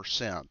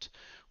 5%,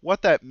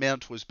 what that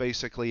meant was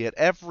basically at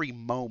every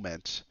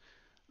moment,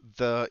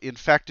 the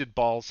infected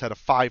balls had a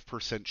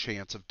 5%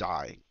 chance of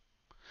dying.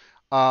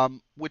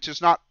 Which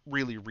is not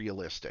really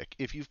realistic.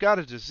 If you've got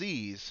a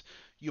disease,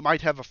 you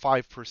might have a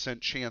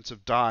 5% chance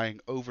of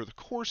dying over the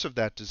course of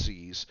that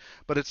disease,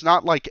 but it's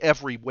not like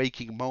every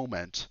waking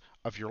moment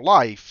of your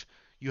life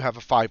you have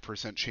a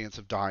 5% chance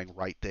of dying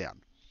right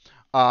then.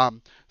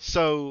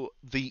 So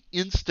the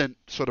instant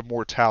sort of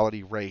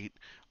mortality rate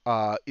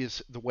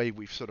is the way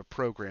we've sort of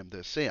programmed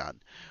this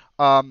in.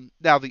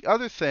 Now, the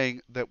other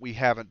thing that we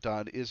haven't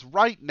done is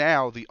right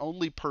now the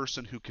only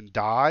person who can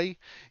die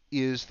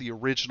is the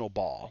original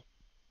ball.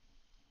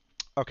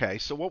 Okay,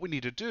 so what we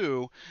need to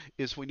do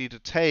is we need to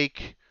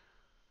take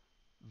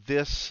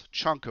this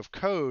chunk of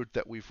code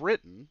that we've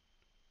written,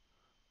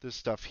 this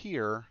stuff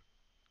here,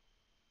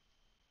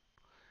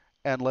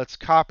 and let's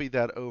copy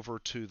that over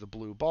to the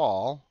blue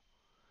ball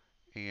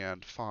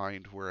and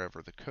find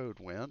wherever the code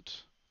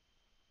went.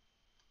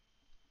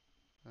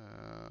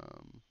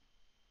 Um,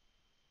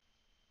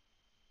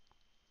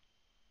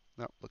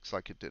 no, looks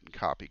like it didn't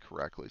copy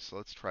correctly, so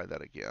let's try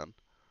that again.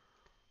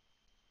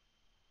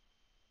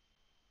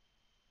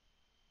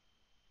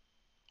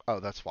 Oh,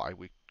 that's why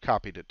we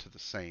copied it to the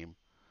same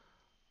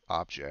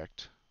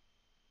object.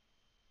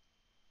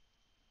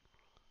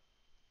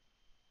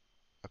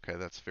 Okay,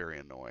 that's very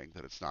annoying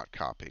that it's not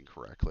copying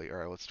correctly. All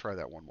right, let's try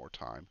that one more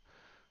time.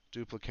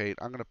 Duplicate.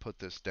 I'm going to put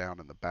this down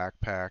in the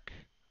backpack.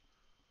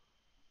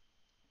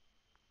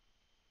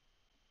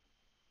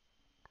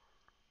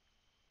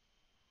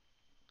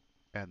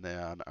 And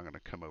then I'm going to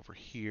come over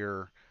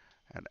here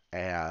and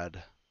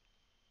add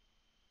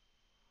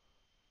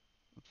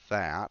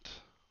that.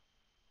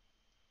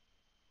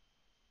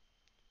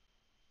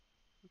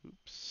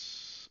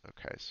 Oops.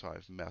 Okay, so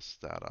I've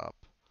messed that up.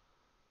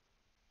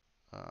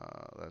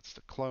 That's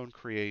the clone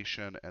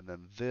creation, and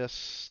then this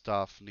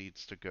stuff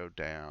needs to go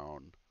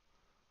down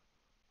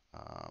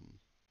um,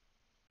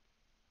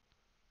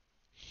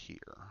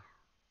 here,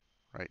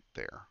 right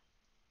there.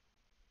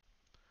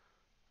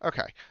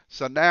 Okay,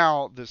 so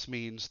now this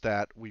means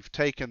that we've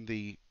taken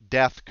the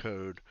death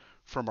code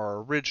from our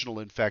original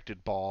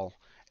infected ball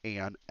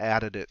and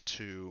added it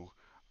to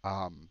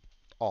um,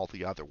 all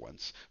the other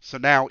ones. So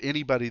now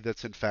anybody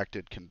that's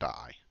infected can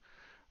die.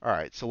 All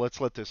right, so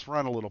let's let this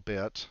run a little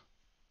bit.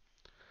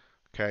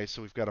 Okay,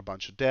 so we've got a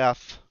bunch of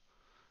death,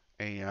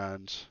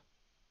 and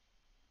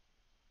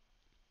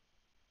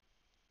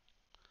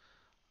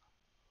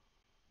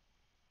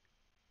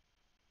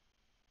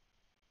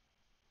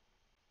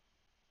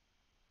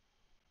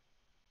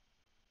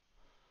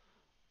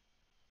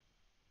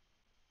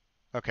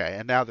okay,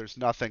 and now there's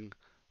nothing,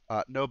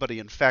 nobody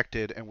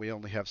infected, and we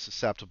only have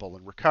susceptible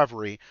and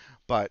recovery,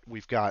 but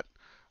we've got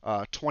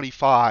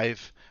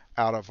 25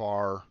 out of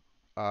our,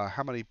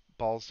 how many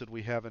balls did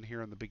we have in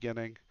here in the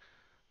beginning?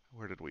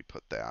 Where did we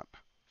put that?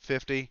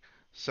 50.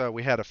 So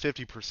we had a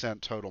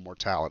 50% total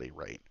mortality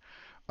rate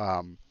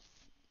um,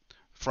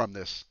 from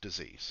this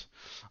disease.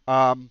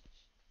 Um,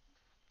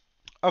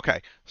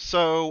 okay,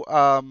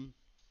 so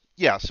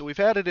yeah, so we've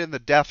added in the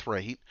death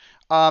rate,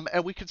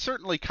 and we can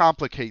certainly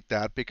complicate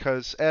that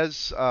because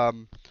as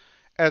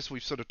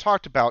we've sort of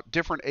talked about,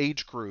 different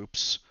age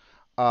groups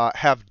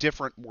have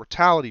different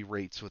mortality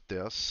rates with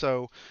this.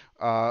 So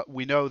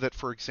we know that,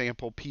 for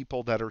example,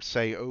 people that are,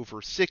 say,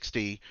 over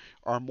 60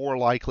 are more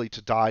likely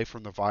to die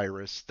from the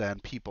virus than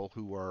people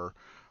who are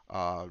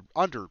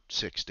under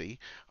 60.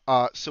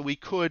 So we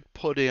could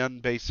put in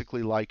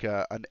basically like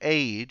an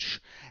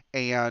age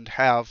and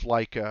have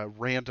like a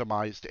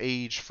randomized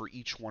age for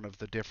each one of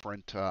the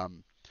different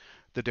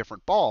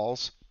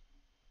balls.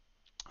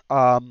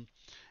 Um,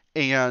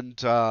 and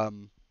so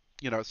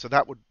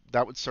that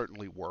would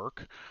certainly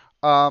work.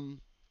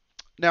 Um,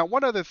 Now,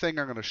 one other thing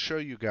I'm going to show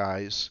you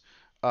guys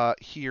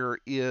here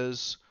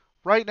is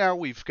right now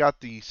we've got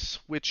the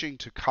switching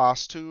to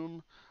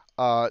costume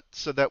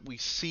so that we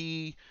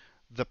see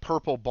the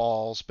purple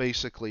balls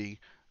basically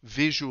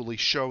visually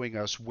showing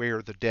us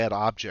where the dead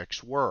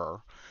objects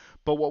were.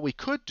 But what we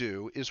could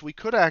do is we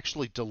could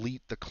actually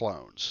delete the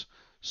clones.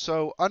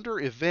 So under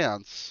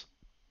events,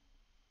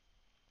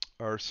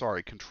 or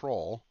sorry,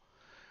 control,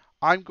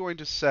 I'm going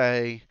to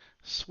say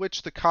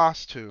switch the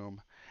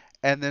costume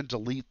and then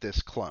delete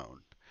this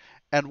clone.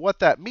 And what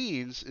that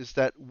means is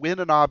that when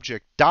an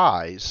object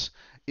dies,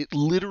 it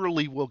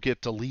literally will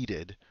get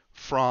deleted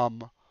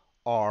from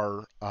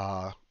our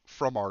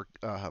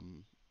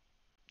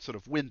sort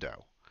of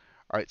window.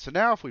 All right, so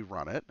now if we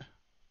run it,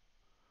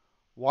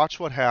 watch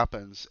what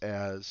happens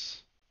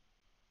as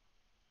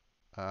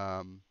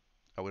oh,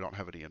 we don't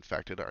have any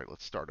infected. All right,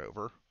 let's start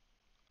over.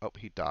 Oh,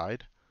 he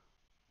died.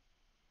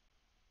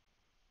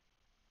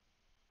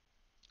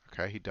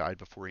 Okay, he died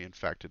before he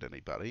infected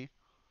anybody.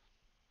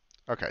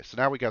 Okay, so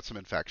now we got some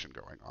infection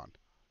going on.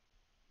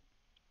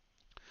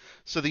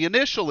 So the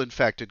initial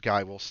infected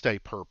guy will stay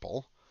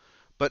purple,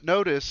 but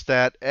notice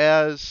that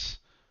as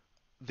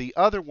the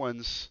other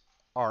ones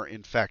are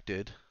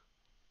infected,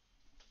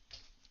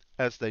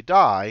 as they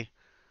die,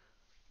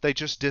 they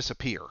just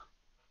disappear.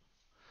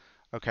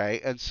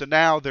 Okay, and so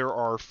now there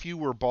are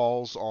fewer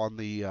balls on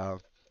the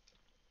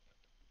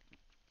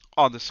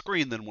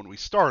screen than when we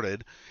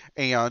started,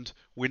 and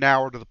we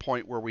now are to the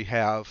point where we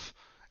have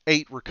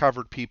 8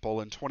 recovered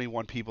people and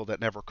 21 people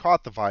that never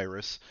caught the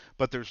virus,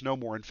 but there's no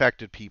more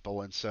infected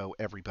people, and so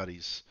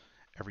everybody's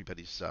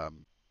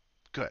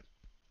good.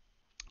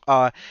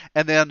 Uh,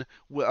 and then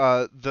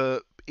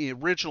the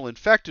original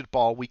infected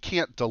ball, we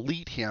can't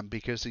delete him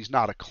because he's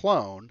not a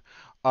clone.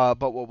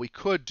 But what we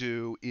could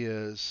do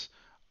is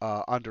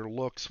under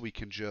looks, we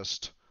can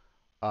just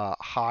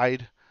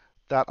hide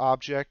that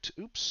object.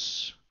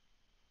 Oops,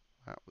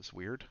 that was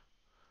weird.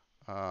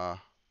 Uh,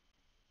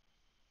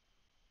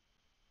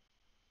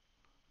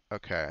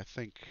 okay, I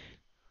think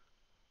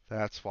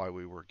that's why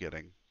we were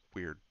getting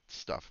weird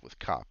stuff with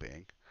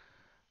copying.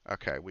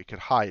 Okay, we could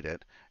hide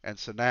it. And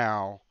so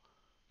now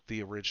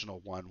the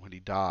original one, when he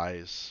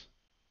dies,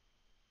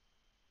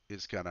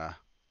 is gonna.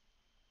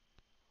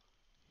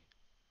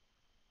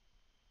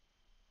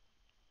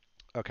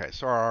 Okay,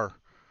 so our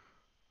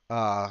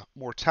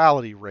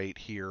mortality rate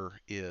here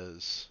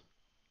is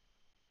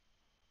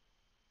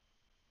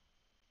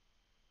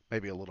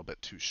maybe a little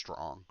bit too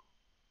strong.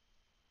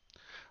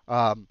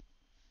 Um,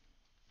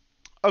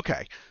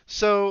 okay,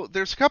 so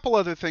there's a couple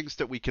other things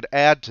that we could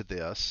add to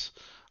this,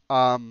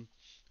 um,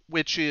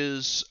 which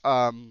is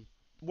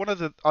one of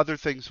the other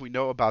things we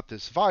know about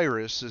this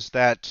virus is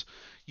that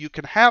you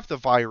can have the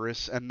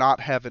virus and not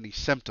have any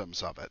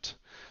symptoms of it.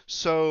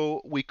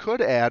 So we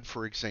could add,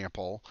 for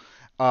example,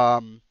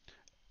 um,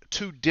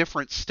 2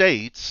 different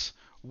states,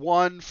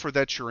 one for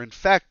that you're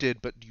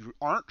infected but you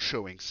aren't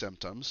showing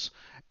symptoms,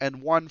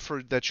 and one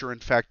for that you're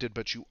infected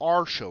but you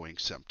are showing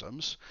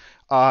symptoms.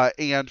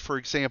 And for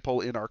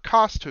example, in our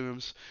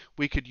costumes,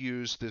 we could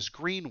use this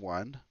green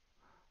one.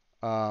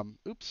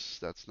 Oops,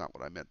 that's not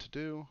what I meant to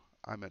do.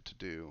 I meant to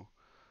do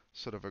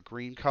sort of a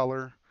green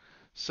color.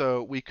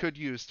 So we could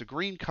use the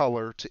green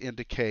color to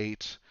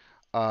indicate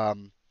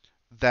um,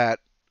 that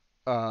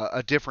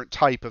a different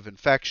type of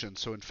infection,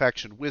 so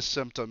infection with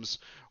symptoms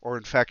or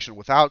infection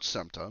without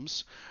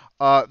symptoms.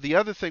 The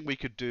other thing we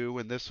could do,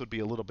 and this would be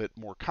a little bit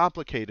more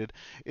complicated,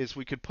 is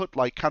we could put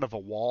like kind of a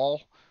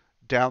wall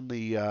down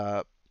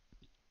the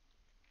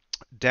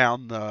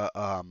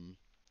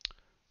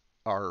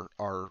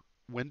our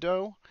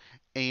window,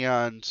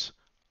 and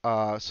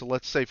so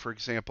let's say, for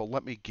example,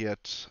 let me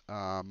get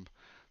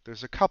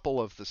there's a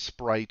couple of the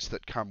sprites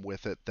that come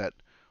with it that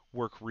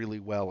work really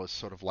well as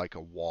sort of like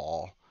a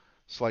wall.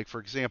 So like, for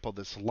example,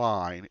 this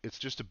line, it's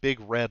just a big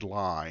red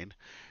line.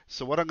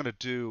 So what I'm going to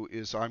do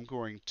is I'm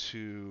going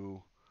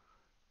to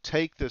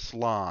take this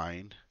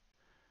line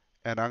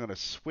and I'm going to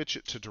switch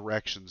it to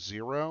direction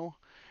 0,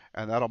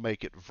 and that'll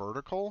make it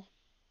vertical.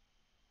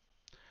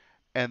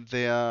 And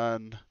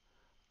then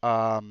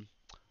um,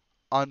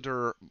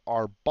 under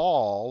our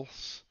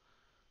balls,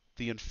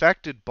 the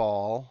infected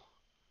ball,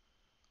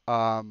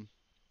 um,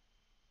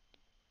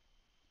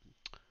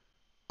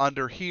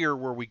 under here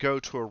where we go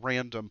to a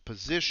random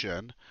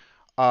position,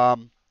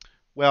 um,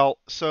 well,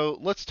 so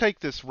let's take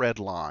this red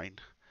line.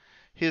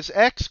 His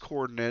x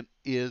coordinate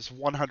is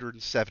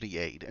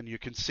 178, and you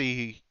can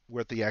see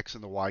what the x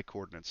and the y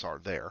coordinates are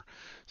there.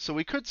 So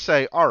we could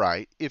say, all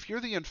right, if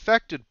you're the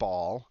infected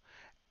ball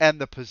and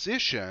the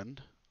position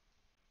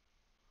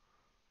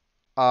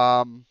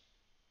um,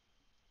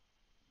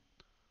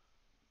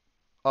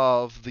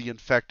 of the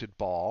infected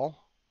ball,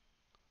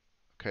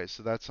 okay,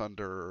 so that's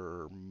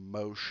under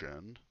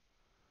motion,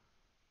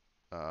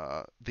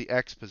 the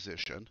x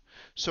position.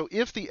 So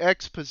if the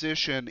x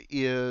position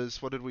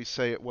is, what did we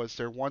say it was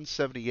there,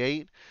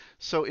 178?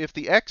 So if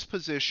the x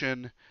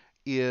position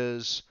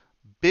is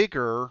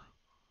bigger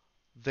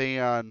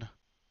than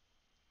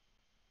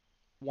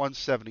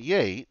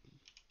 178,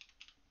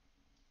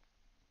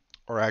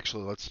 or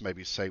actually let's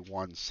maybe say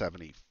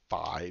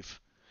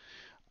 175,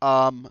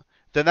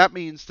 then that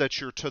means that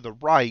you're to the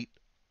right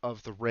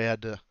of the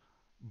red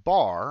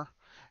bar.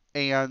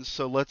 And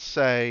so let's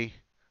say,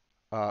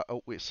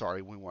 oh, wait,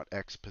 sorry, we want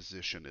x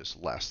position is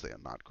less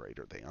than, not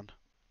greater than.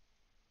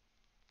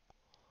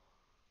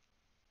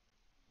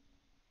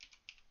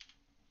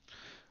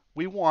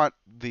 We want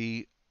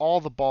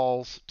all the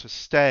balls to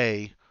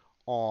stay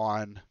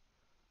on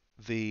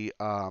the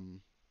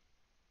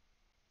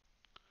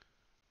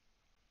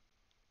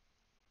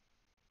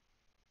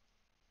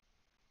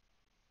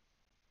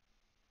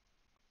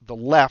the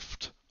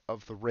left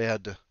of the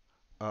red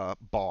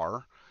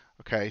bar.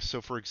 Okay,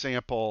 so for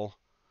example,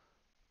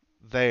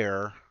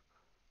 there,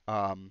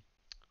 um,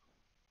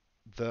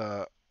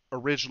 the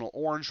original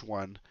orange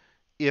one,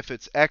 if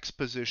its x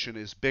position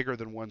is bigger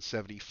than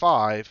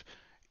 175,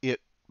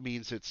 it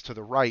means it's to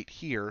the right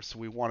here. So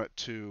we want it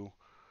to,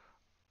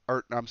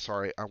 or I'm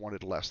sorry, I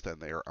wanted less than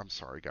there. I'm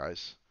sorry,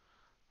 guys.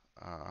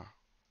 Uh,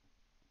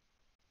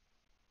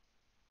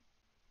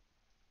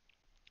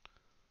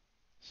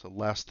 so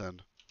less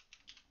than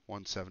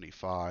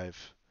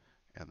 175,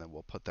 and then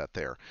we'll put that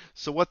there.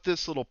 So what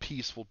this little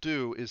piece will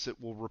do is it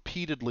will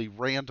repeatedly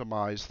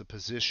randomize the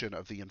position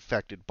of the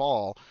infected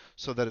ball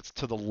so that it's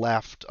to the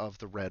left of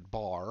the red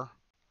bar.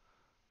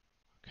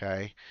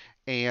 Okay,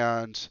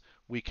 and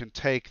we can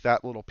take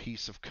that little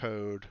piece of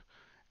code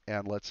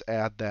and let's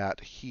add that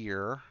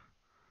here.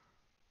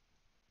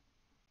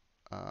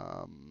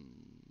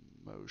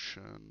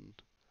 Motion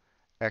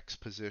x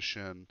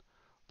position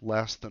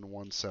less than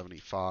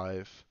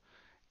 175,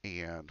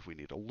 and we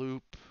need a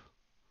loop.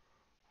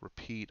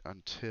 Repeat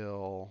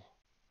until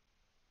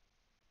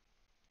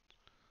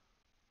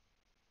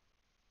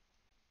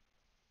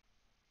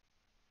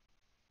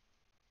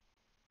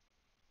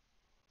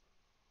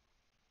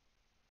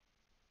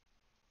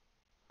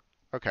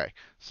okay,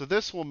 so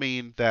this will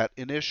mean that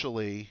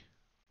initially,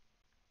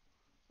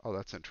 oh,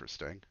 that's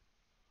interesting.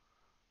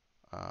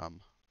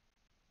 Um,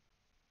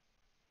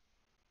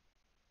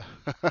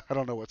 I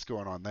don't know what's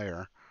going on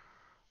there.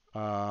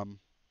 Um,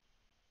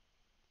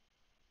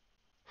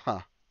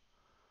 huh,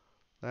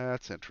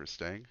 that's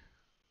interesting.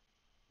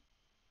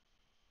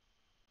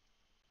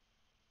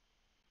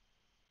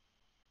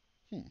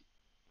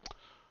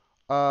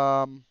 Hmm.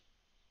 Um,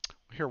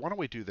 here, why don't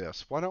we do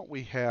this? Why don't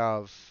we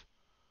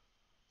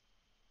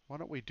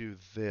do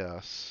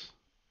this?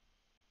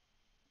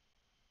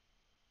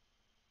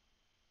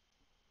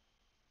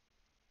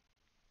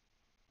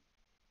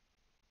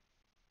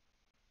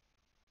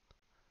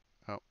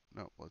 Oh,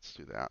 no, let's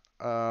do that.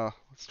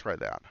 Let's try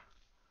that.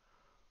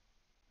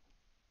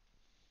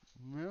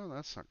 No,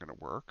 that's not going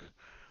to work.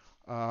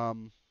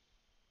 Um,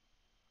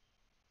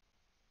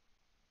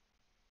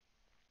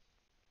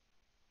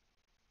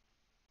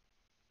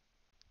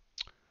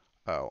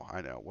 oh,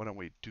 I know. Why don't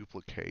we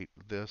duplicate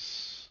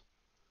this?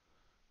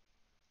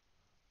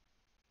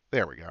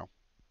 There we go.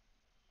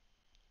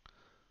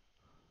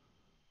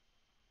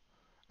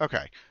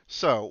 Okay,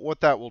 so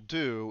what that will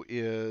do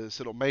is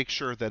it'll make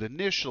sure that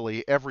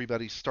initially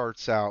everybody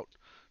starts out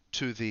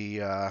to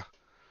the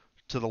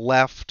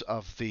left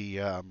of the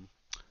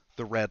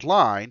red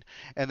line,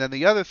 and then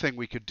the other thing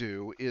we could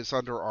do is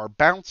under our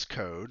bounce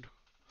code.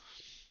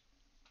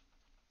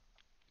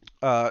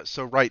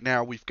 So right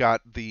now we've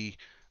got the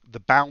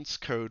bounce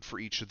code for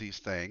each of these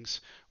things.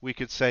 We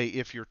could say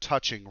if you're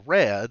touching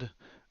red,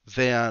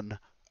 then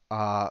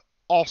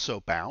also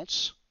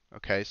bounce.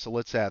 Okay, so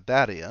let's add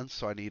that in.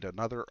 So I need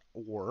another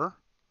or.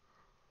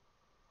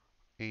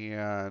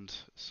 And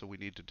so we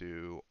need to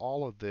do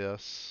all of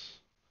this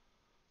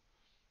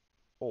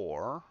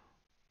or,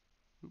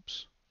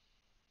 oops.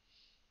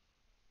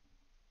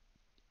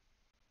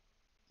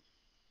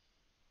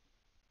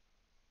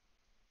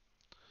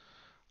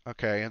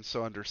 Okay, and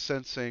so under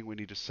sensing, we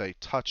need to say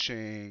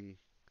touching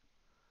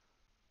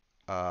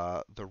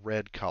the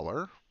red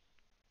color.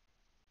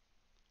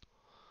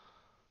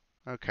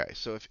 Okay,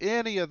 so if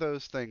any of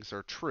those things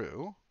are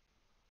true,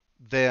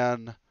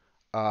 then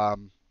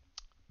um,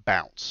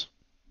 bounce.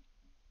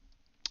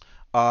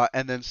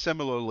 And then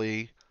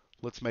similarly,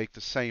 let's make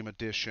the same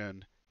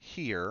addition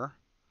here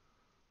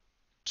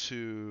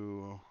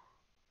to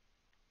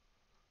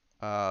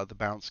the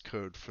bounce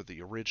code for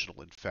the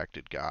original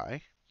infected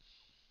guy.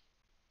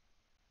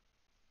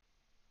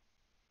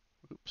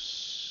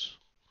 Oops.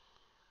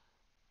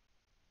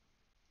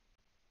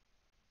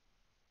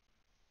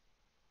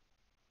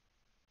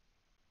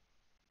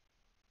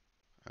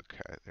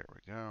 Okay, there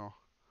we go.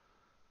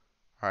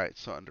 All right,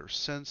 so under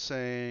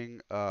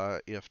sensing,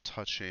 if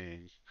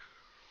touching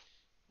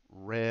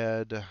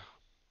red,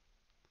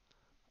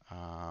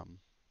 um,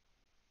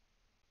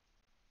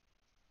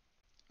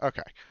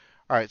 okay.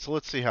 All right, so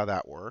let's see how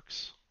that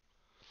works.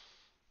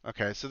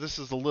 Okay, so this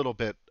is a little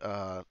bit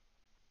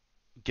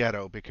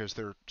ghetto because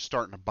they're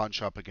starting to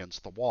bunch up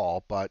against the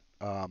wall, but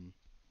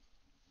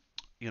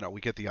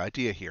we get the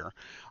idea here.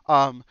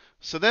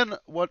 So then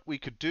what we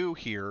could do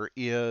here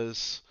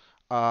is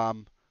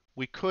um,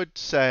 we could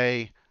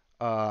say,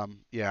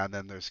 yeah, and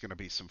then there's going to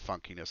be some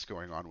funkiness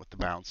going on with the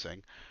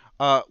bouncing.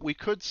 We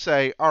could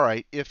say, all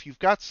right, if you've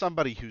got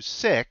somebody who's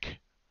sick,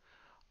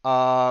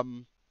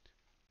 um,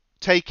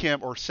 take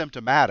him or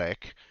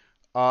symptomatic,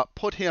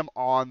 put him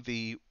on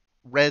the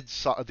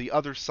the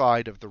other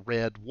side of the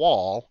red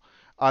wall.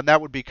 And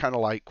that would be kind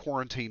of like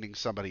quarantining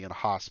somebody in a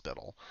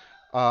hospital.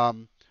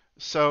 Um,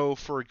 so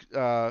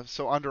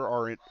under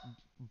our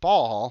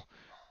ball,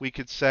 we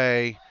could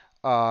say,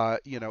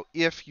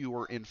 if you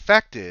were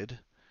infected,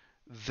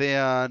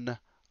 then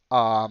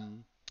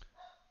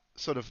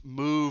sort of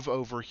move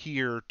over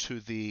here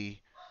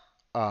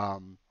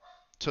um,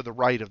 to the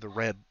right of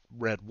the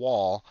red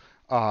wall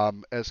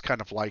as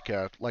kind of like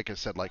I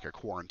said, like a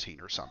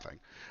quarantine or something.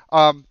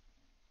 Um,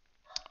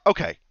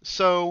 okay,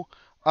 so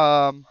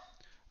um,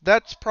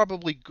 that's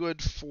probably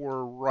good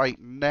for right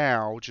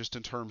now, just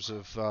in terms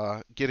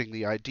of getting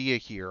the idea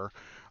here.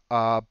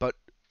 But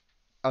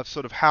of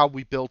sort of how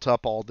we built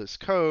up all this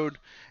code,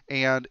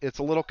 and it's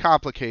a little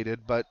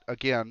complicated, but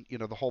again,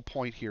 the whole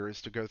point here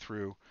is to go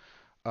through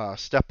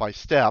step by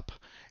step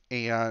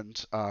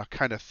and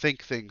kind of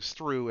think things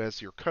through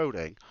as you're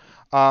coding.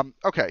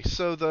 Okay,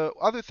 so the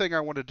other thing I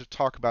wanted to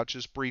talk about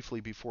just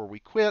briefly before we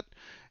quit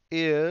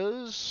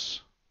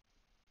is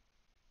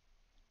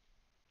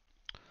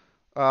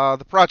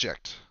the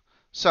project.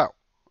 So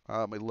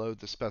let me load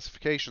the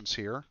specifications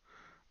here,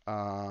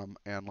 and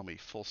let me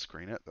full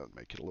screen it. That'll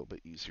make it a little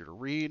bit easier to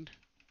read.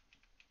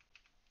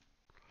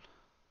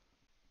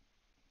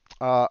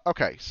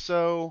 Okay,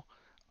 so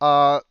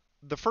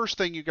the first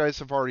thing you guys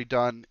have already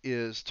done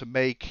is to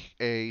make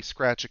a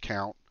Scratch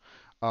account.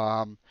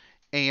 Um,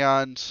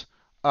 and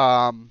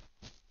um,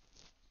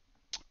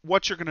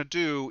 what you're going to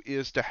do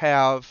is to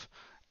have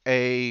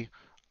a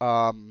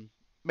um,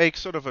 make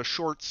sort of a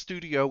short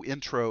studio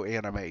intro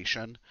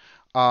animation.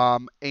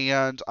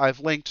 And I've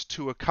linked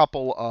to a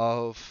couple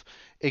of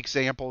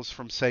examples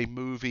from, say,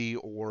 movie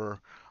or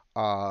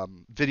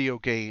video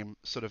game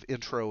sort of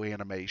intro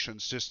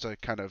animations just to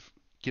kind of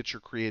get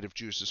your creative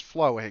juices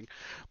flowing.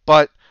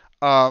 But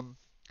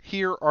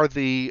here are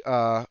the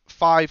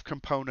 5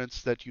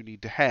 components that you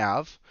need to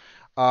have.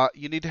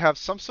 You need to have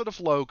some sort of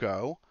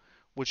logo,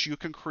 which you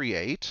can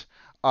create.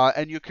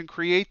 And you can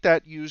create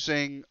that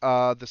using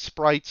the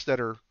sprites that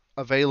are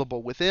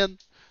available within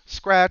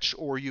Scratch,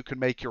 or you can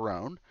make your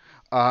own.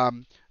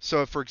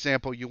 So if, for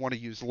example, you want to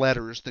use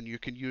letters, then you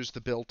can use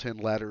the built-in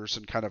letters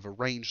and kind of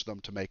arrange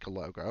them to make a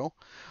logo.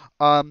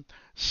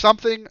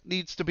 Something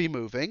needs to be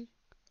moving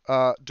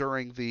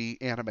during the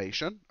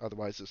animation,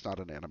 otherwise it's not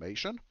an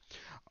animation.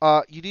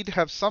 You need to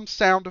have some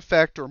sound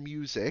effect or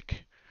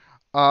music.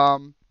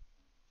 Um,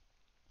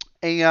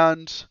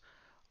 and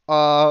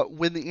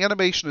when the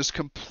animation is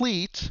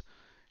complete,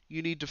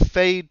 you need to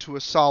fade to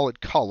a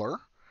solid color.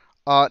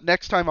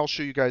 Next time I'll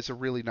show you guys a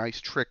really nice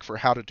trick for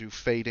how to do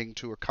fading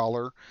to a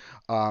color.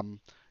 Um,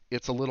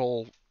 it's a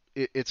little,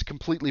 it's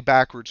completely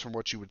backwards from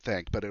what you would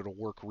think, but it'll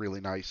work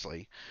really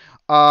nicely.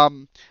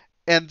 Um,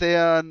 and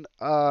then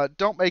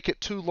don't make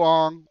it too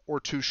long or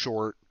too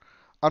short.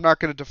 I'm not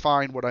going to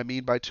define what I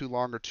mean by too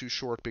long or too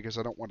short because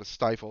I don't want to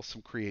stifle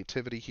some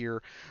creativity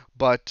here.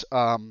 But,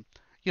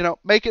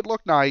 make it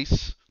look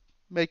nice.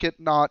 Make it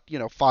not,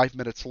 5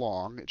 minutes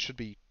long. It should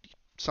be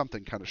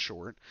something kind of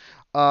short.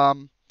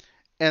 Um,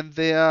 and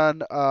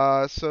then,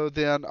 so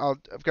then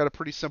I've got a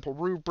pretty simple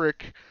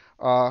rubric.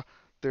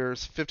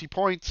 There's 50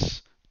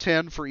 points,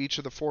 10 for each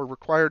of the 4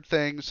 required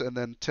things, and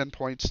then 10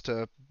 points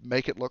to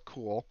make it look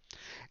cool.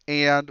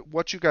 And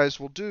what you guys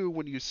will do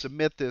when you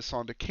submit this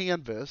onto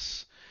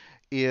Canvas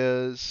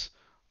is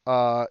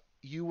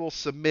you will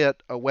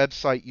submit a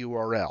website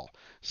URL.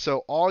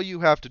 So all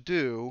you have to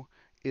do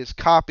is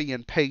copy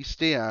and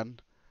paste in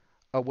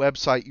a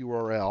website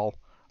URL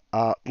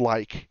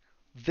like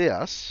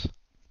this.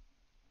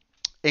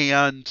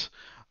 And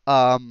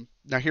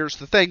now here's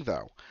the thing,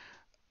 though.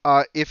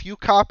 If you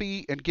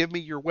copy and give me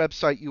your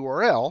website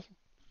URL,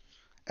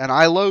 and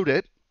I load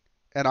it,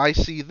 and I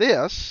see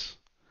this,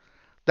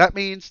 that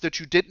means that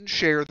you didn't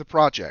share the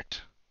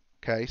project.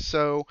 Okay,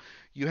 so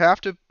you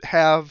have to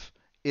have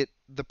it,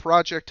 the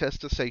project has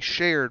to say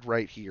shared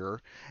right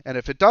here, and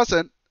if it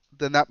doesn't,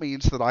 then that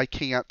means that I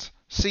can't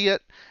see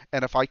it,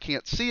 and if I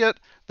can't see it,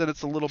 then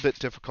it's a little bit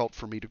difficult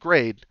for me to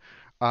grade.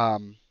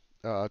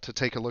 To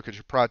take a look at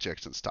your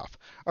projects and stuff.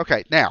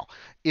 Okay, now,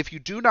 if you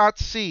do not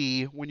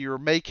see, when you're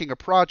making a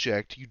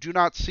project, you do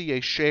not see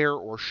a share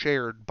or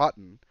shared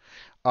button,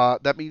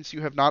 that means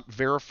you have not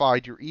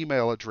verified your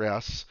email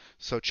address.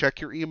 So check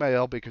your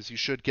email, because you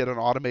should get an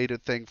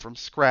automated thing from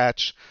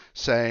Scratch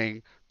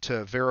saying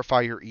to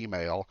verify your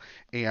email.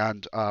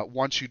 And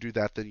once you do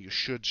that, then you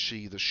should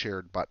see the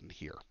shared button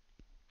here.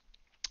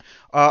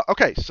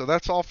 Okay, so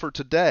that's all for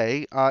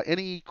today.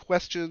 Any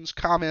questions,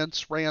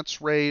 comments,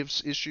 rants,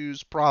 raves,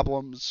 issues,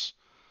 problems?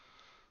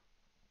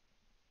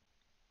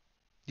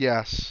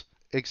 Yes,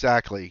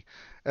 exactly.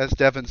 As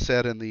Devin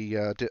said in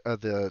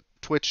the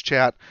Twitch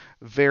chat,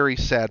 very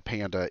sad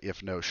panda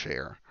if no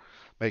share.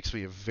 Makes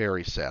me a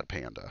very sad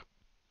panda.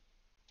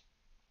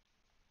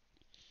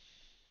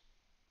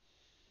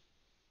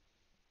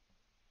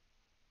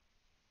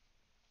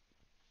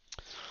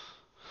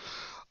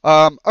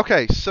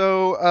 Okay,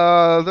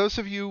 so those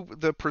of you,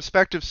 the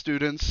prospective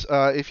students,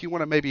 if you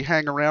want to maybe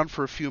hang around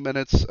for a few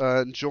minutes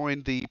and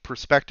join the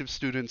prospective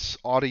students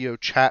audio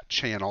chat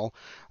channel,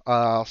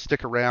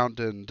 stick around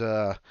and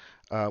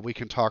we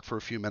can talk for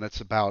a few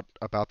minutes about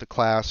the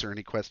class or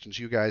any questions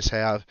you guys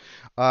have.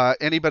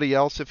 Anybody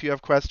else, if you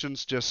have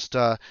questions, just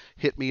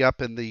hit me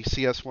up in the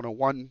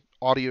CS101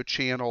 audio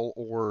channel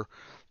or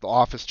the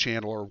office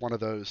channel or one of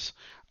those.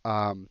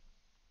 And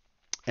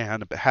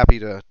I'm happy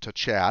to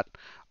chat.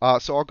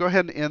 So I'll go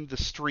ahead and end the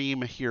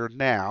stream here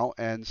now.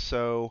 And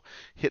so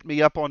hit me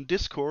up on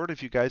Discord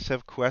if you guys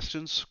have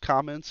questions,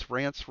 comments,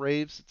 rants,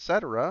 raves,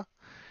 etc.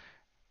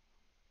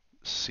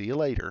 See you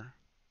later.